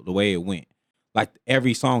composed, the way it went. Like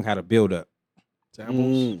every song had a build up.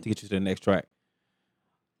 Samples to get you to the next track.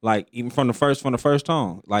 Like even from the first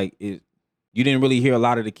song, like you didn't really hear a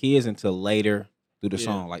lot of the kids until later through the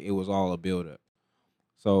song. Like it was all a build up.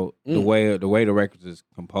 So the way the records is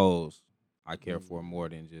composed, I care for more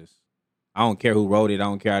than just. I don't care who wrote it. I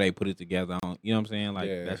don't care how they put it together. You know what I'm saying? Like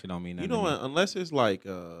that shit don't mean nothing. You know, unless it's like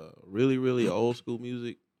really, really old school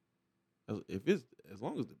music, if it's as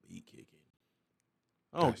long as the beat kicking,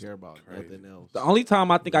 I don't care about nothing else. The only time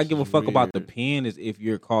I think I give a fuck about the pen is if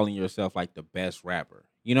you're calling yourself like the best rapper.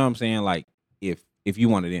 You know what I'm saying? Like if you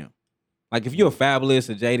one of them, like if you're a Fabulous,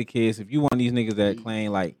 a Jadakiss, if you one of these niggas that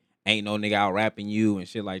claim like ain't no nigga out rapping you and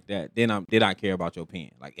shit like that, then I care about your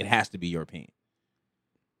pen. Like it has to be your pen.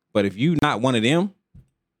 But if you not one of them,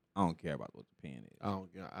 I don't care about what the pen is. I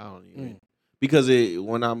don't even because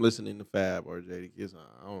when I'm listening to Fab or Jadakiss,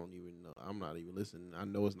 I don't even know. I'm not even listening. I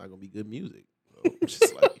know it's not gonna be good music. So I'm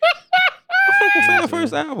just like I fuck with Fab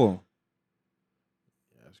first album.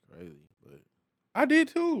 Yeah, that's crazy. But I did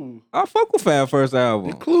too. I fuck with Fab first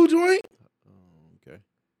album. The Clue joint. Okay.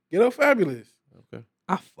 Get Up Fabulous. Okay.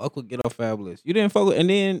 I fuck with Get Up Fabulous. You didn't fuck with, and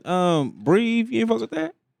then Breathe. You didn't fuck with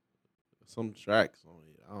that. Some tracks on it.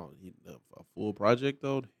 I don't need a full project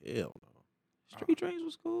though. Hell no. Street Dreams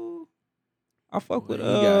was cool. I fuck with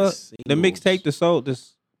the mixtape, the soul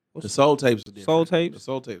tapes are different. Soul tapes? The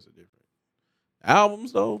soul tapes are different.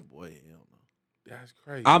 Albums though, boy, hell no. That's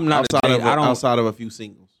crazy. I'm not outside of a few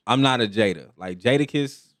singles. I'm not a Jada. Like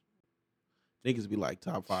Jadakiss. Niggas be like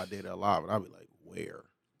top 5 Data Alive, and I'll be like, where?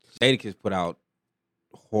 Jadakiss put out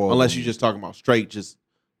horrible. Unless you're just talking about straight just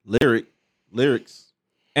lyrics.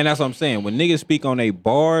 And that's what I'm saying. When niggas speak on their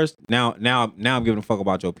bars, now I'm giving a fuck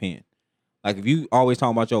about your pen. Like if you always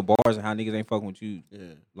talking about your bars and how niggas ain't fucking with you,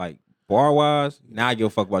 like bar wise, now I give a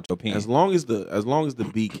fuck about your pen. As long as the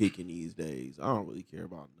beat kicking these days, I don't really care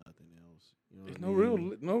about nothing else. You know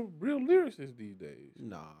There's no real lyricists these days.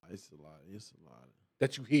 Nah, it's a lot. It's a lot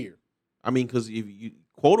that you hear. I mean, because if you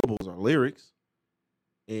quotables are lyrics,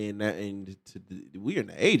 we are in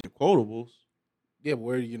the age of quotables. Yeah, but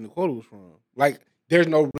where are you getting the quotables from? Like. There's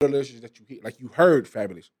no real lyrics that you hear. Like, you heard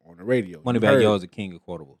Fabulous on the radio. Moneybagg Yo is the king of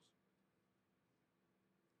quotables.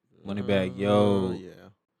 Moneybagg Yo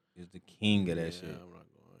is the king of that shit. I'm not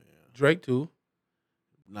going, Drake, too.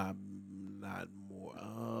 Not more.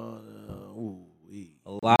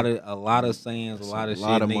 A lot of sayings, a lot of shit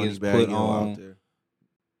niggas put on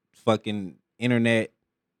fucking internet,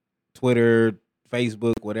 Twitter,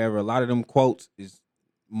 Facebook, whatever. A lot of them quotes is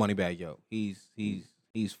Moneybagg Yo. He's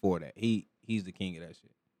for that. He's the king of that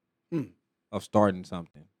shit. Of starting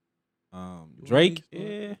something. Drake,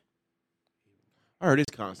 yeah. I heard his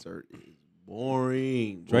concert is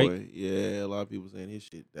boring. Drake? Boy. Yeah, a lot of people saying his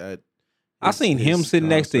shit. I seen him sitting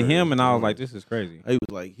next to him, and I was like, "This is crazy." He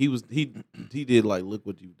was like, he did like, look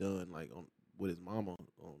what you've done, like with his mama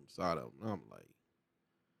on the side of him. And I'm like,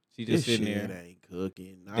 she just this sitting shit there. ain't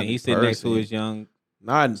cooking. And he's sitting next to his young,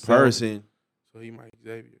 not in person. So he might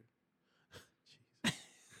Xavier.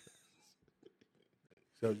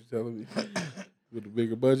 Is that what you're telling me? With the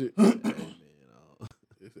bigger budget?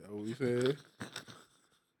 Is that what we said?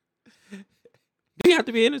 Do you have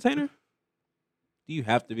to be an entertainer? Do you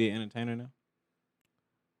have to be an entertainer now?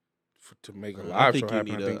 To make a live show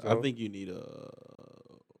happen, I think you need a.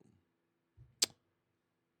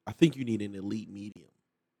 I think you need an elite medium.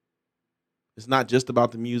 It's not just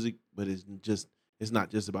about the music, but it's not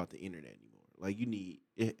just about the internet anymore. Like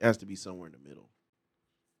it has to be somewhere in the middle.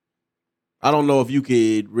 I don't know if you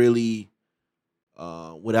could really,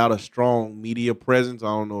 without a strong media presence, I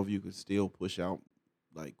don't know if you could still push out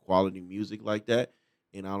like quality music like that.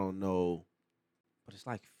 And I don't know. But it's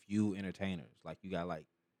like few entertainers. Like you got like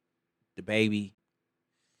the baby.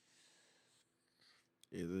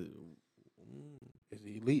 Is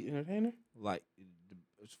he elite entertainer? Like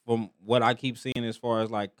from what I keep seeing as far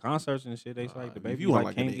as like concerts and shit, they say like the baby you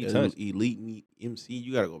like can't be touched. Elite MC,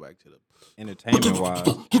 you got to go back to the entertainment wise.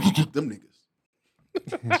 Them niggas.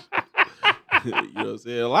 You know what I'm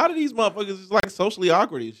saying? A lot of these motherfuckers is like socially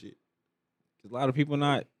awkward and shit. A lot of people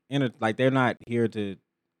not like they're not here to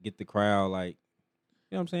get the crowd like,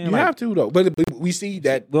 you know what I'm saying? You like, have to though, but we see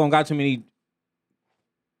that we don't got too many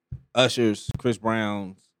Ushers, Chris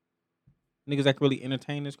Browns, niggas that can really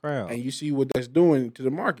entertain this crowd. And you see what that's doing to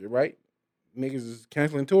the market, right? Niggas is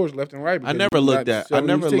canceling tours left and right. I never looked at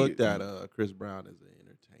Chris Brown as an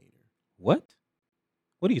entertainer. What?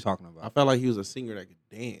 What are you talking about? I felt like he was a singer that could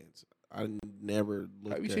dance. I never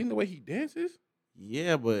looked. Have you seen the way he dances?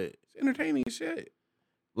 Yeah, but it's entertaining as shit.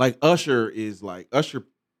 Like Usher.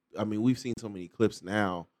 I mean, we've seen so many clips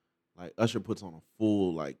now. Like Usher puts on a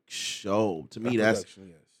full like show. To me, that's yes.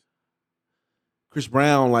 Chris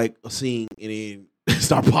Brown like sing and then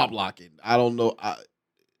start pop locking. I don't know.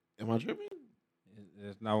 Am I tripping?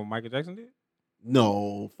 That's not what Michael Jackson did?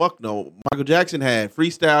 No, fuck no. Michael Jackson had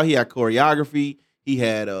freestyle. He had choreography. He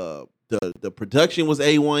had the production was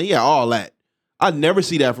A1. He had all that. I never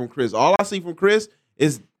see that from Chris. All I see from Chris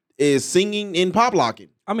is singing and pop locking.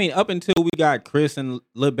 I mean, up until we got Chris and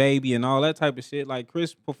Lil Baby and all that type of shit, like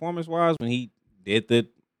Chris performance wise, when he did the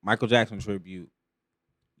Michael Jackson tribute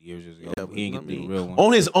years ago, he didn't get the real one.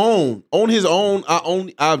 On his own,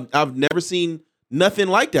 I've never seen nothing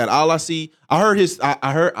like that. All I see, I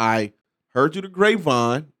heard through the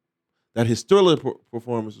grapevine that his Thriller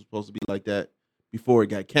performance was supposed to be like that before it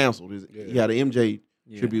got canceled. He had an MJ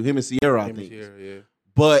tribute, him and Sierra, I think. Yeah.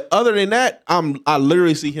 But other than that, I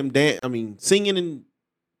literally see him singing and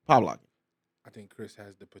pop locking. I think Chris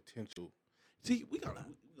has the potential. See, we gonna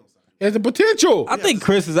he has the potential. I think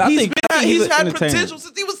Chris is. He's had potential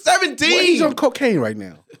since he was 17. Well, he's on cocaine right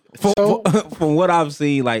now. From what I've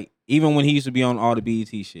seen, like even when he used to be on all the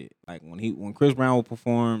BET shit, like when Chris Brown would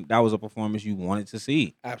perform, that was a performance you wanted to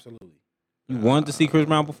see. Absolutely, you wanted to see Chris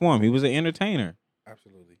Brown perform. He was an entertainer.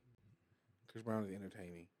 Absolutely, Chris Brown is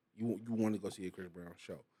entertaining. You want to go see a Chris Brown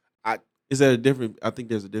show. Is that a different? I think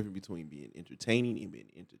there's a difference between being entertaining and being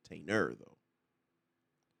an entertainer, though.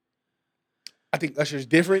 I think Usher's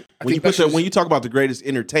different. When you talk about the greatest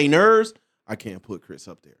entertainers, I can't put Chris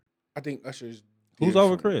up there. I think Usher's who's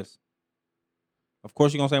over Chris? Of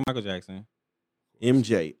course, you're gonna say Michael Jackson,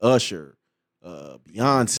 MJ, Usher,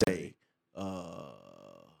 Beyonce,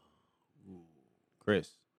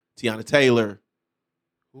 Chris, Tiana Taylor.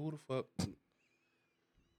 Who the fuck?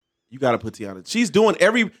 You got to put Tiana.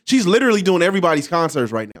 She's literally doing everybody's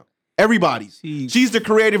concerts right now. Everybody's. She's the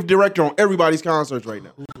creative director on everybody's concerts right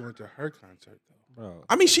now. Who's going to her concert though, bro?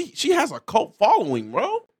 I mean, she has a cult following,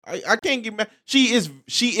 bro. I can't get mad. She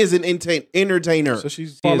is an entertainer. So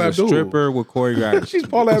she's a stripper with choreography. She's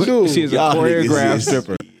Paul Abdul. She's a choreographed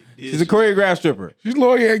stripper. She's a choreographed stripper. She's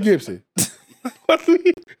L'Oreal Gibson.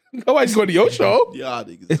 Nobody's going to your show. Y'all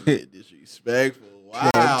niggas is being disrespectful.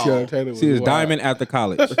 Wow. She is Diamond after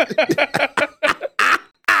college.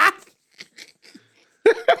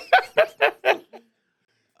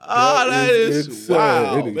 That is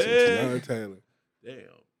wow, man. Taylor. Damn.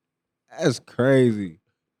 That's crazy.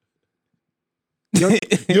 You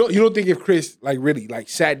don't think if Chris really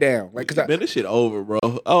sat down man, this shit over, bro.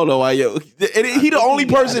 I don't know why he the only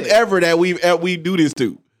person ever that we do this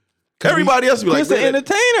to. Everybody else be like, Chris an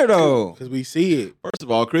entertainer though, because we see it. First of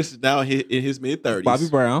all, Chris is now in his mid-30s. Bobby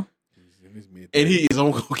Brown, and he is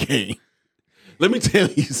on cocaine. Let me tell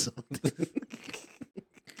you something.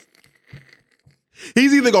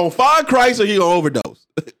 He's either gonna find Christ or he gonna overdose.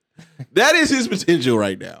 That is his potential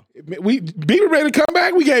right now. Bieber made a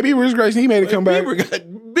comeback. We gave Bieber his grace, and he made a comeback.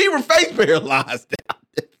 Bieber face paralyzed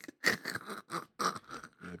now.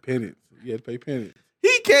 Penance. You had to pay penance.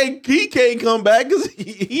 He can't come back because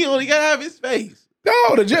he only got to have his face.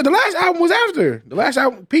 No, the last album was after. The last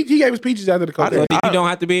album, he gave his peaches after the cocaine. You don't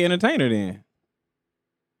have to be an entertainer then.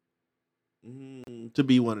 To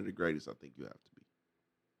be one of the greatest, I think you have to be.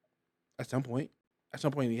 At some point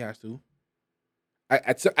he has to.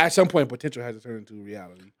 At some point, potential has to turn into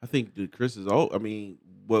reality. I think Chris is old. I mean,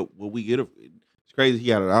 what we get? It's crazy. He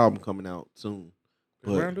got an album coming out soon.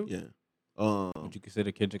 Chris Brown do? Yeah. Would you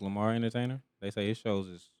consider Kendrick Lamar an entertainer? They say his shows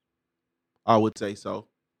is. I would say so.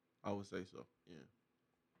 I would say so. Yeah,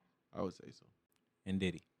 I would say so. And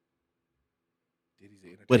Diddy. Diddy's an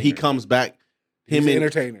entertainer. But he comes back. He's an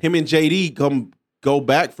entertainer. Him and JD go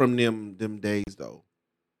back from them days though.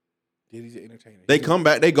 Diddy's an entertainer. They come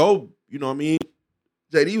back. They go. You know what I mean?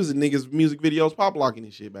 JD was in niggas' music videos, pop locking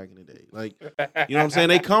and shit back in the day. Like, you know what I'm saying?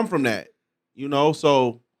 They come from that. You know,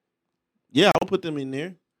 so yeah, I'll put them in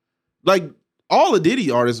there. Like all the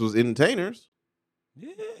Diddy artists was entertainers. Yeah.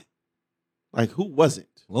 Like who wasn't?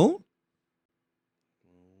 Loon?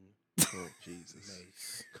 Oh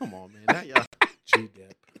Jesus! Come on, man. Now y'all.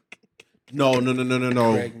 G-Dep. No.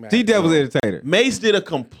 G-Dep was an entertainer. Mace did a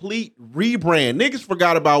complete rebrand. Niggas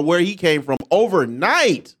forgot about where he came from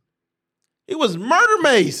overnight. He was Murder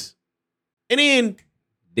Mace. And then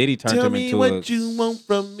Diddy turned tell him me into what a you want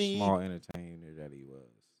from me. small entertainer that he was.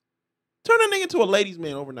 Turn that nigga into a ladies'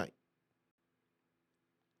 man overnight.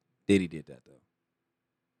 Diddy did that though.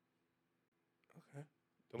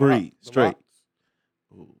 Breathe straight.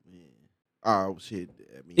 Oh man. Oh shit.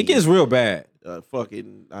 I mean, It gets real bad.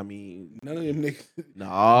 Fucking. I mean, None of them niggas.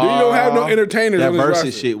 nah. You don't have no entertainers. That on his versus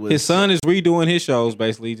roster. shit was. His son is redoing his shows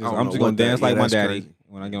basically. I don't I'm know just gonna what that- dance like yeah, my that's daddy crazy.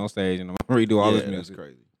 when I get on stage and I'm gonna redo all his That's music.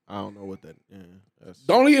 crazy. I don't know what that. Yeah. That's,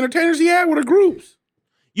 The only entertainers he had were the groups.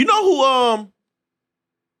 you know who?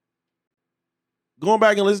 Going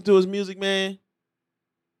back and listen to his music, man.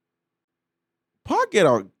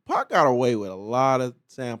 Pac got away with a lot of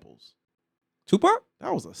samples. Tupac?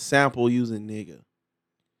 That was a sample using nigga.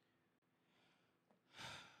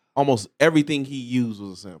 Almost everything he used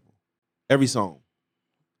was a sample. Every song.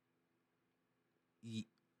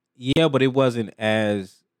 Yeah, but it wasn't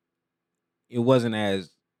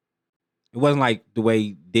like the way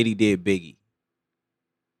Diddy did Biggie.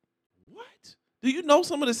 What? Do you know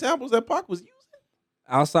some of the samples that Pac was using?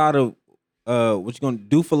 Outside of what you gonna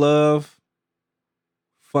do for love?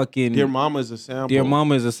 Fucking Dear Mama is a sample. Dear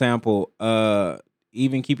Mama is a sample.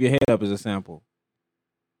 Even Keep Your Head Up is a sample.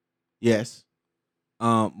 Yes.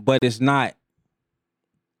 But it's not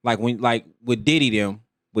like with Diddy them,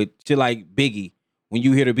 with shit like Biggie, when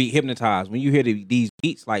you hear the beat Hypnotized, when you hear these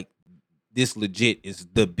beats, like this legit is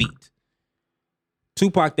the beat.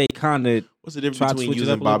 Tupac, they kind of What's the difference tried to between switch it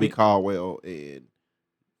using up a little Bobby bit? Caldwell and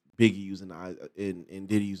Biggie using and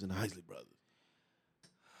Diddy using the Isley Brothers?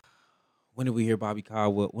 When did we hear Bobby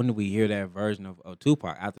Caldwell? When did we hear that version of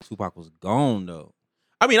Tupac? After Tupac was gone, though.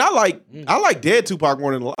 I mean, I like dead Tupac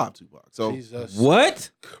more than alive Tupac. So Jesus What?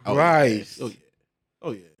 Christ. Oh yeah.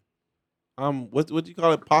 Oh yeah. What do you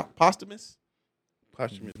call it? Posthumous?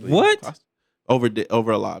 Posthumously. What? Over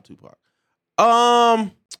alive Tupac.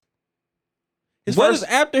 His What first is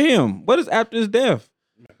after him? What is after his death?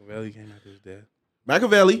 Machiavelli came after his death.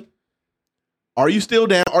 Machiavelli. Are You Still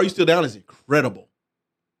Down? Are You Still Down is incredible.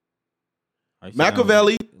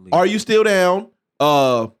 Machiavelli. Are You Still Down?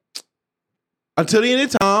 Until the End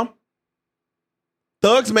of Time.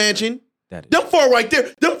 Thug's Mansion. That is, Them four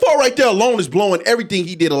right there alone is blowing everything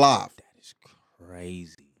he did alive. that is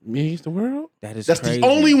crazy. Me Against the World? That's The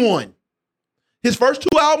only one. His first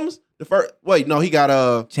two albums, he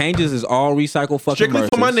got Changes is all recycled fucking Strictly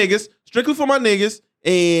for my verses. niggas. Strictly for my niggas.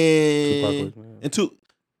 And Tupac was- and two.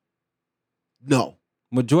 No.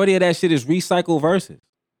 Majority of that shit is recycled verses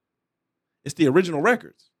It's the original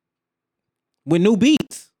records, with new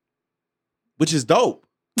beats. which is dope.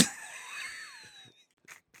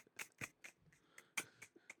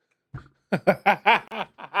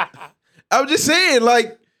 I'm just saying,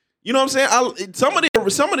 like, you know what I'm saying? Some of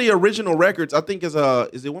the original records, I think is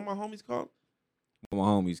it What My Homies Called? What my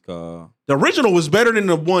homies call. The original was better than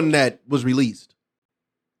the one that was released.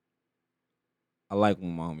 I like what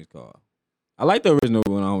my homies call. I like the original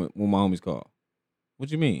when my homies call.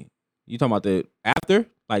 What you mean? You talking about the after?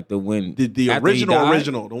 Like the when The after he died?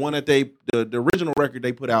 original, the one that the original record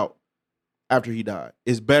they put out after he died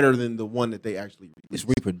is better than the one that they actually It's released.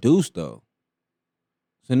 reproduced though.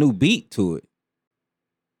 It's a new beat to it.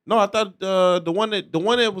 No, I thought the one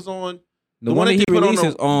that was on. The one one that that he they put on released the-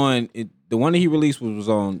 is on. The one that he released was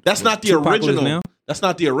on. That's not the Tupac Lives original. Now? That's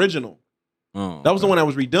not the original. Oh, That was the okay. one that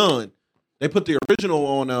was redone. They put the original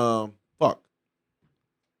on. Fuck.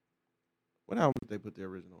 What album did they put the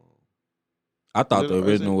original on? I thought Is the it-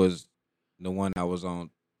 original was the one that was on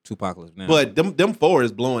Tupac Lives Now. But them four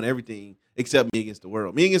is blowing everything except Me Against the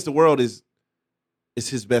World. Me Against the World is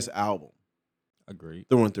his best album agreed.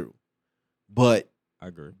 through and through. But I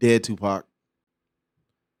agree. dead Tupac,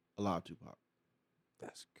 alive Tupac.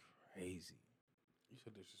 That's crazy. You so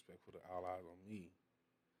disrespectful to All Eyes on Me.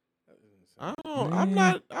 That is insane. I don't. I'm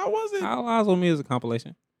not. I wasn't. All Eyes on Me is a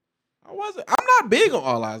compilation. I'm not big on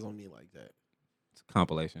All Eyes on Me like that. It's a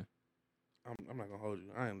compilation. I'm not gonna hold you.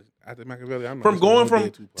 I ain't after Machiavelli. I'm not From going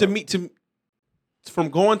from to me from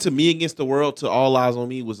going to Me Against the World to All Eyes on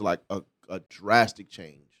Me was like a drastic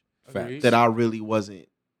change. Facts. That I really wasn't.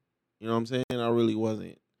 You know what I'm saying? I really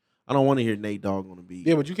wasn't. I don't want to hear Nate Dogg on the beat.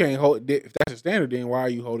 Yeah, but you can't hold. If that's a standard, then why are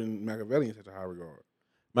you holding Machiavelli in such a high regard?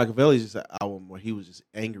 Machiavelli's just an album where he was just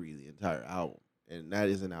angry the entire album, and that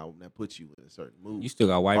is an album that puts you in a certain mood. You still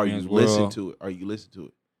got White Are Man's you World. listen to it? Are you listen to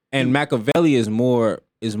it? And Machiavelli is more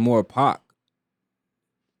Pac.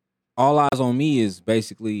 All Eyes on Me is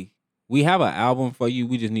basically, we have an album for you.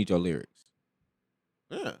 We just need your lyrics.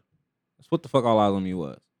 Yeah, That's what the fuck All Eyes on Me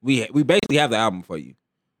was. We basically have the album for you.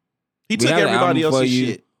 he took everybody else's you.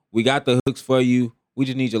 shit. We got the hooks for you. We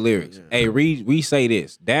just need your lyrics. Yeah. Hey, we say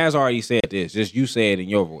this. Daz already said this. Just you say it in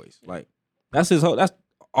your voice. Like that's his whole. That's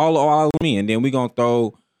all on me. And then we gonna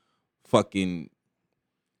throw fucking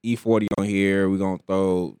E40 on here. We gonna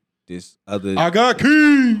throw this other. I got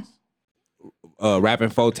keys. Rapping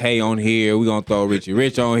Forte on here. We gonna throw Richie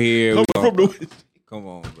Rich on here. Come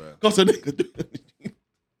on, bro. Cause a nigga.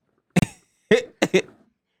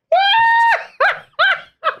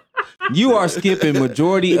 You are skipping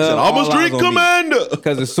majority of I'm a All street Eyes on Me. commander.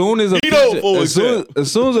 Because as soon as a Vito, feature, for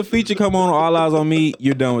as soon as a feature come on All Eyes on Me,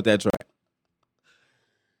 you're done with that track.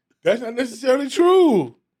 That's not necessarily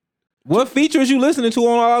true. What features you listening to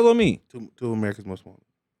on All Eyes on Me? Two America's Most Wanted.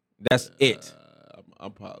 That's it.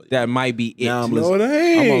 I'm probably That might be it. Now I'm No, listening. it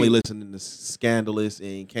ain't. I'm only listening to Scandalous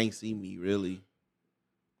and Can't See Me. Really,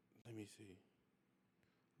 Let me see.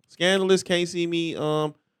 Scandalous, Can't See Me.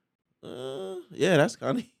 Yeah,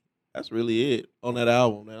 that's really it on that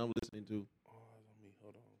album that I'm listening to. Hold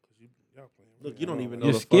on, because y'all playing. Look, you don't even know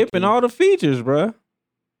You're the skipping fucking- all the features, bruh.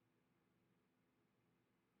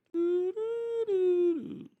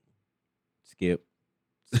 Skip.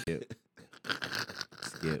 Skip.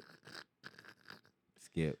 Skip.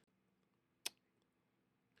 Skip.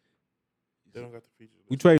 They don't got the features.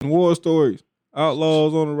 We trading war stories.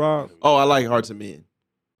 Outlaws on the rock. Oh, I like Hearts of Men.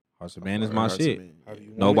 Hearts of Man is my Hearts of shit. Men. How do you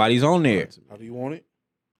want Nobody's on there. it? How do you want it?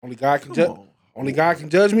 Only God can Come judge. on. Only God can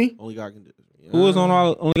judge me. Only God can do it. Who is on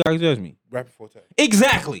all? Only God can judge me. Rapper Forte.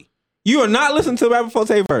 Exactly. You are not listening to Rapper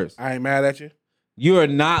Forte verse. I ain't mad at you. You are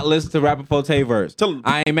not listening to Rapper Forte verse. Tell him-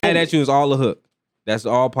 I ain't mad at you. It's all the hook. That's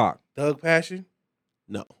all Pac. Thug Passion.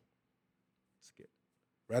 No.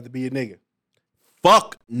 Rather be a nigga.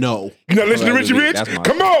 Fuck no. You not listening to Rather Richie be- Rich? that's my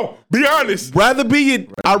Come shit. on, be honest.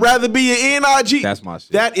 I'd rather be an NIG. That's my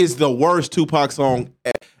shit. That is the worst Tupac song.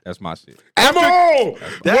 That's my shit. Come on.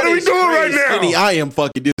 That What are we is doing right crazy. now? Skinny, I am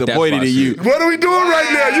fucking disappointed my in you. shit. What are we doing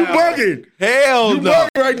right now? You bugging. Hell You no.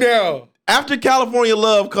 bugging right now. After California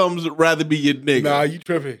Love comes Rather Be Your Nigga. Nah, you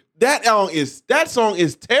tripping. That song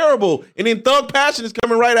is terrible. And then Thug Passion is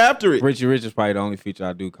coming right after it. Richie Rich is probably the only feature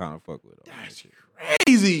I do kind of fuck with. That's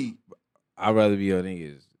crazy. I'd rather be your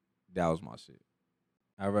niggas. That was my shit.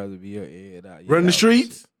 I'd rather be your head out. Run the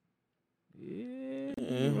streets. Yeah.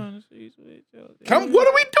 Yeah. Run the streets with your Come, what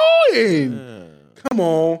are we doing? Yeah. Come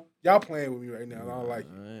on. Y'all playing with me right now. I don't like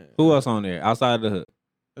it. Who else on there? Outside of the hood.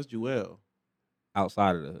 That's Jewel.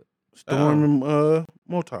 Outside of the hood. Storm and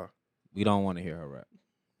Motar. We don't want to hear her rap.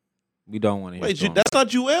 We don't want to hear Wait, Storm. that's not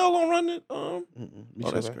Jewel on Run It? Mm-mm.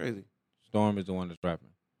 Oh, that's crazy. Storm is the one that's rapping.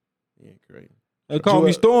 Yeah, crazy. They call me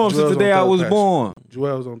Joel- Storm since Joel's the day on I Thug was Passion. born.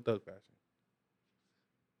 Joel's on Thug Passion.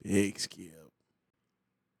 Big Skip.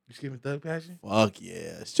 You skipping Thug Passion? Fuck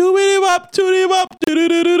yeah. Shoot up, toot him up,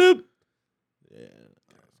 doo-doo-doo-doo-doo. Yeah.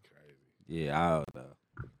 Yeah, I don't know.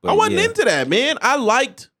 I But wasn't yeah. into that, man. I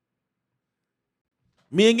liked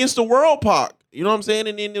Me Against the World Pac. You know what I'm saying?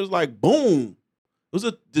 And then it was like, boom. It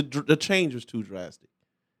was the change was too drastic.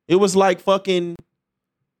 It was like fucking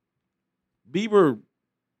Bieber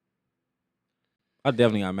I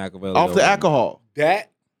definitely got Machiavelli. off the over- alcohol.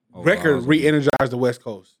 That over record Eyes on Me. re-energized the West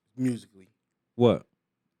Coast musically. What?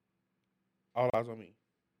 All Eyes on Me.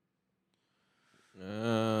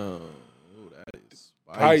 Oh, that is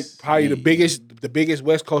Probably the spicy. biggest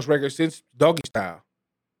West Coast record since Doggy Style.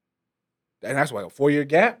 And that's what, a 4-year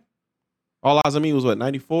gap? All Eyes on Me was what,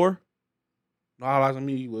 94? No, All Eyes on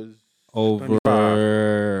Me was Over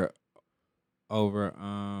 25.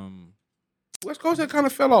 West Coast had kind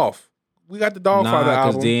of fell off. We got the Dogfather Nah,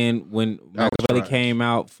 because album. then when That was Machiavelli trash. came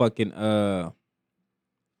out, fucking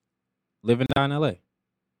Living Down in LA.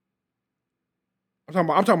 I'm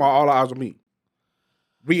talking about All Eyes on Me.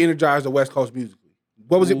 Re-energized the West Coast musically.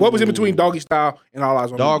 What was it? What was in between Doggy Style and All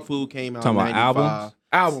Eyes on Dog Me? Food came out Talking in about 95. albums?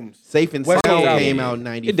 Albums. Safe and West Sound Coast came albums. out in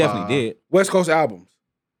 95. It definitely did. West Coast albums.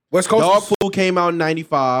 West Coast. Dog Food came out in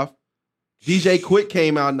 95. DJ Quick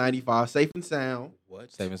came out in 95. Safe and Sound. What?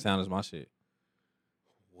 Safe and sound is my shit.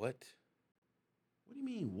 What? What do you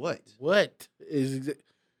mean? What? What is?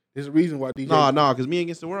 There's a reason why DJ. No, because Me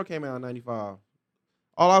Against the World came out in '95.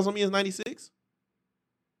 All Eyes on Me is '96.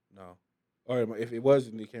 No. Or if it was,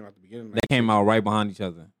 it came out the beginning. They came out right behind each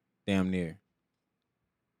other, damn near.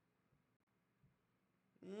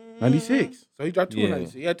 96. So he dropped 2 in Yeah.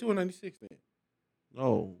 96. He had 2 in 96 then.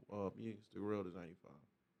 No, Me Against the World is '95.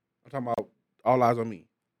 I'm talking about All Eyes on Me.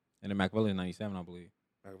 And then Machiavelli in '97, I believe.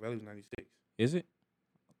 Machiavelli's 96. Is it?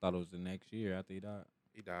 I thought it was the next year after he died.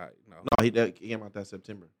 He died. No. No, he came out that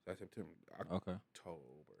September. That's September. Okay. October.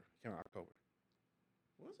 He came out October.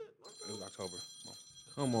 Was it? It was October.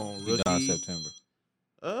 Come on, He rookie. died September.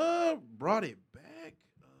 Brought it back.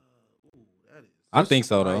 Ooh, that is. I think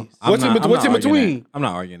so though. nice. What's in arguing between? that. I'm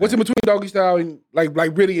not arguing What's that. in between Doggy Style and like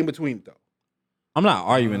really in between though? I'm not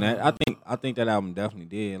arguing that. I think that album definitely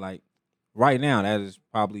did. Like right now, that is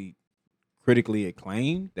probably critically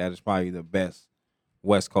acclaimed. That is probably the best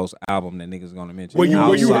West Coast album that niggas gonna mention. When you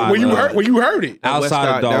heard it.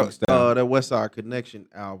 Outside of Dog Style. That West Side Connection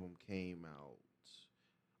album came out.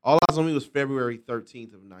 All Eyes on Me was February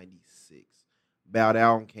 13th of '96. Bowed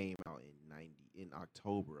Album came out in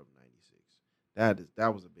October of '96.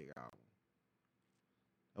 That was a big album.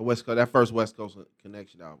 That first West Coast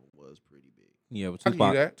Connection album was pretty big. Yeah, but I can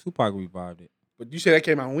hear that. Tupac revived it But you said that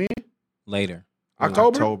came out when? later.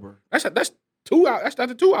 October. That's 2 out. That's not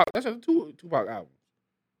the 2 out. That's not the Tupac album.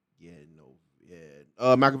 Yeah, no,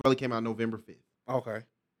 yeah. Machiavelli came out November 5th. Okay.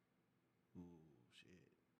 Ooh,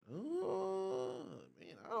 shit. Oh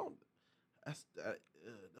man, I don't. That's that.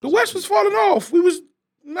 The West was falling off. We was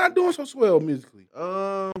not doing so swell musically.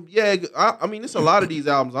 Yeah. I mean, it's a lot of these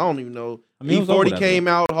albums. I don't even know. I mean, it was over E40 that came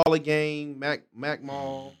out. Hall of Game. Mac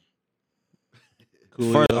Mall.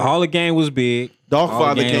 First, Hall of Game was big.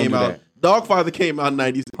 Dogfather Game came don't do out. Dogfather came out in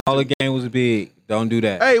 '96. Hall of Game was big. Don't do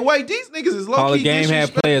that. Hey, wait, these niggas is low Hall key of Game had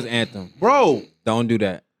disrespect- Players Anthem. Bro, Don't do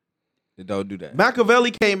that. Don't do that.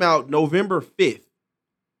 Machiavelli came out November 5th.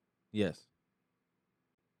 Yes.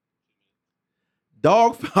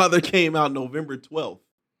 Dogfather came out November 12th.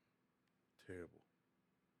 Terrible.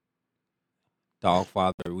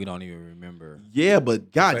 Dogfather, we don't even remember. Yeah,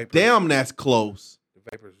 but god Vapors. damn, that's close. The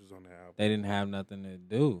Vapors was on that album. They didn't have nothing to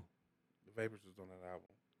do. The Vapors was on that album.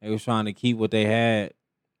 They was trying to keep what they had.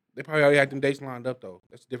 They probably already had them dates lined up though.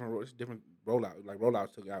 That's different. It's different rollout. Like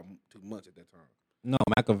rollouts took months at that time. No,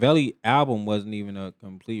 Machiavelli album wasn't even a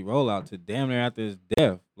complete rollout to damn near after his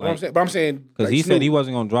death. But I'm saying because like he Snoop. said he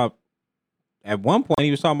wasn't gonna drop. At one point,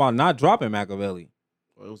 he was talking about not dropping Machiavelli.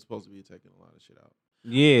 Well, it was supposed to be taking a lot of shit out.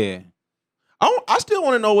 Yeah, I still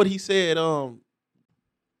want to know what he said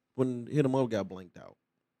when Hit 'Em Up got blanked out.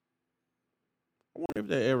 I wonder if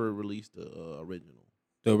they ever released the original.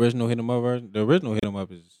 the original Hit 'Em Up version. The original Hit 'Em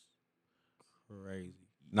Up is crazy.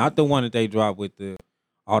 Not the one that they dropped with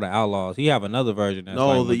all the Outlaws. He have another version. That's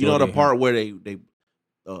No, like you know the majority of part where they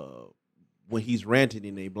when he's ranting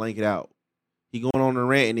and they blank it out. He going on a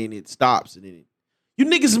rant and then it stops and then you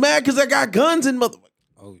niggas mad because I got guns and mother. him.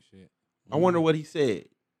 Oh shit! I wonder what he said.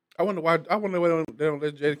 I wonder why. I wonder why they don't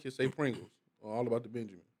let Jadakiss say Pringles or All About the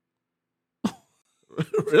Benjamin.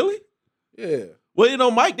 Really? Yeah. Well, you know,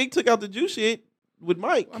 Mike, they took out the Jew shit with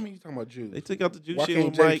Mike. I mean, you talking about Jews. They took out the Jew Why shit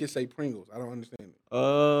can't with Mike. Jadakiss say Pringles? I don't understand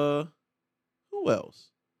it. Who else?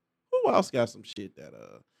 Who else got some shit that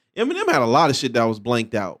Eminem had a lot of shit that was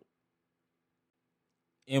blanked out.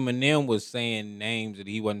 Eminem was saying names that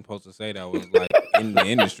he wasn't supposed to say that was like in the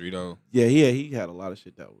industry though. Yeah, he had a lot of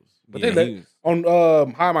shit that was. But Yeah, they he let was-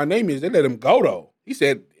 on How My Name Is, they let him go though. He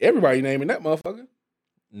said everybody naming that motherfucker.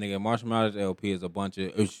 Nigga, Marshall Mathers LP is a bunch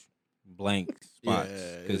of blank spots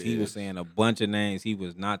Yeah, because it he was is. saying a bunch of names he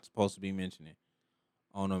was not supposed to be mentioning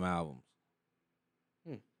on them albums.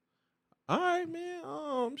 All right,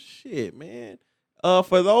 man. Shit, man.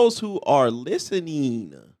 For those who are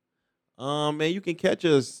listening, man, you can catch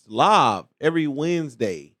us live every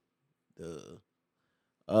Wednesday.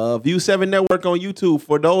 The View 7 Network on YouTube.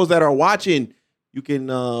 For those that are watching, you can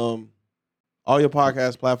all your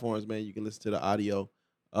podcast platforms, man. You can listen to the audio.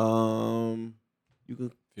 You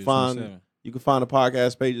can Views find 27. you can find the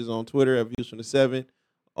podcast pages on Twitter at Views from the 7,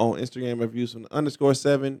 on Instagram at Views from the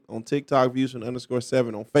 _7, on TikTok Views from the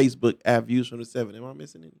 _7, on Facebook at Views from the 7. Am I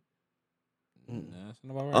missing any? Nah, that's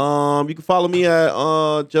not about right. You can follow me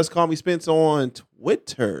at Just Call Me Spence on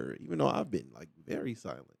Twitter, even though I've been like very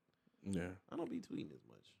silent. Yeah. I don't be tweeting as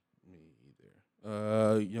much. Me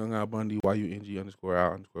either. Young Al Bundy,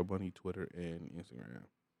 YUNG_Al_Bundy, Twitter and Instagram.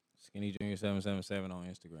 Skinny Junior 777 on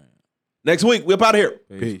Instagram. Next week, we're up out of here.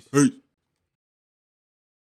 Peace. Peace.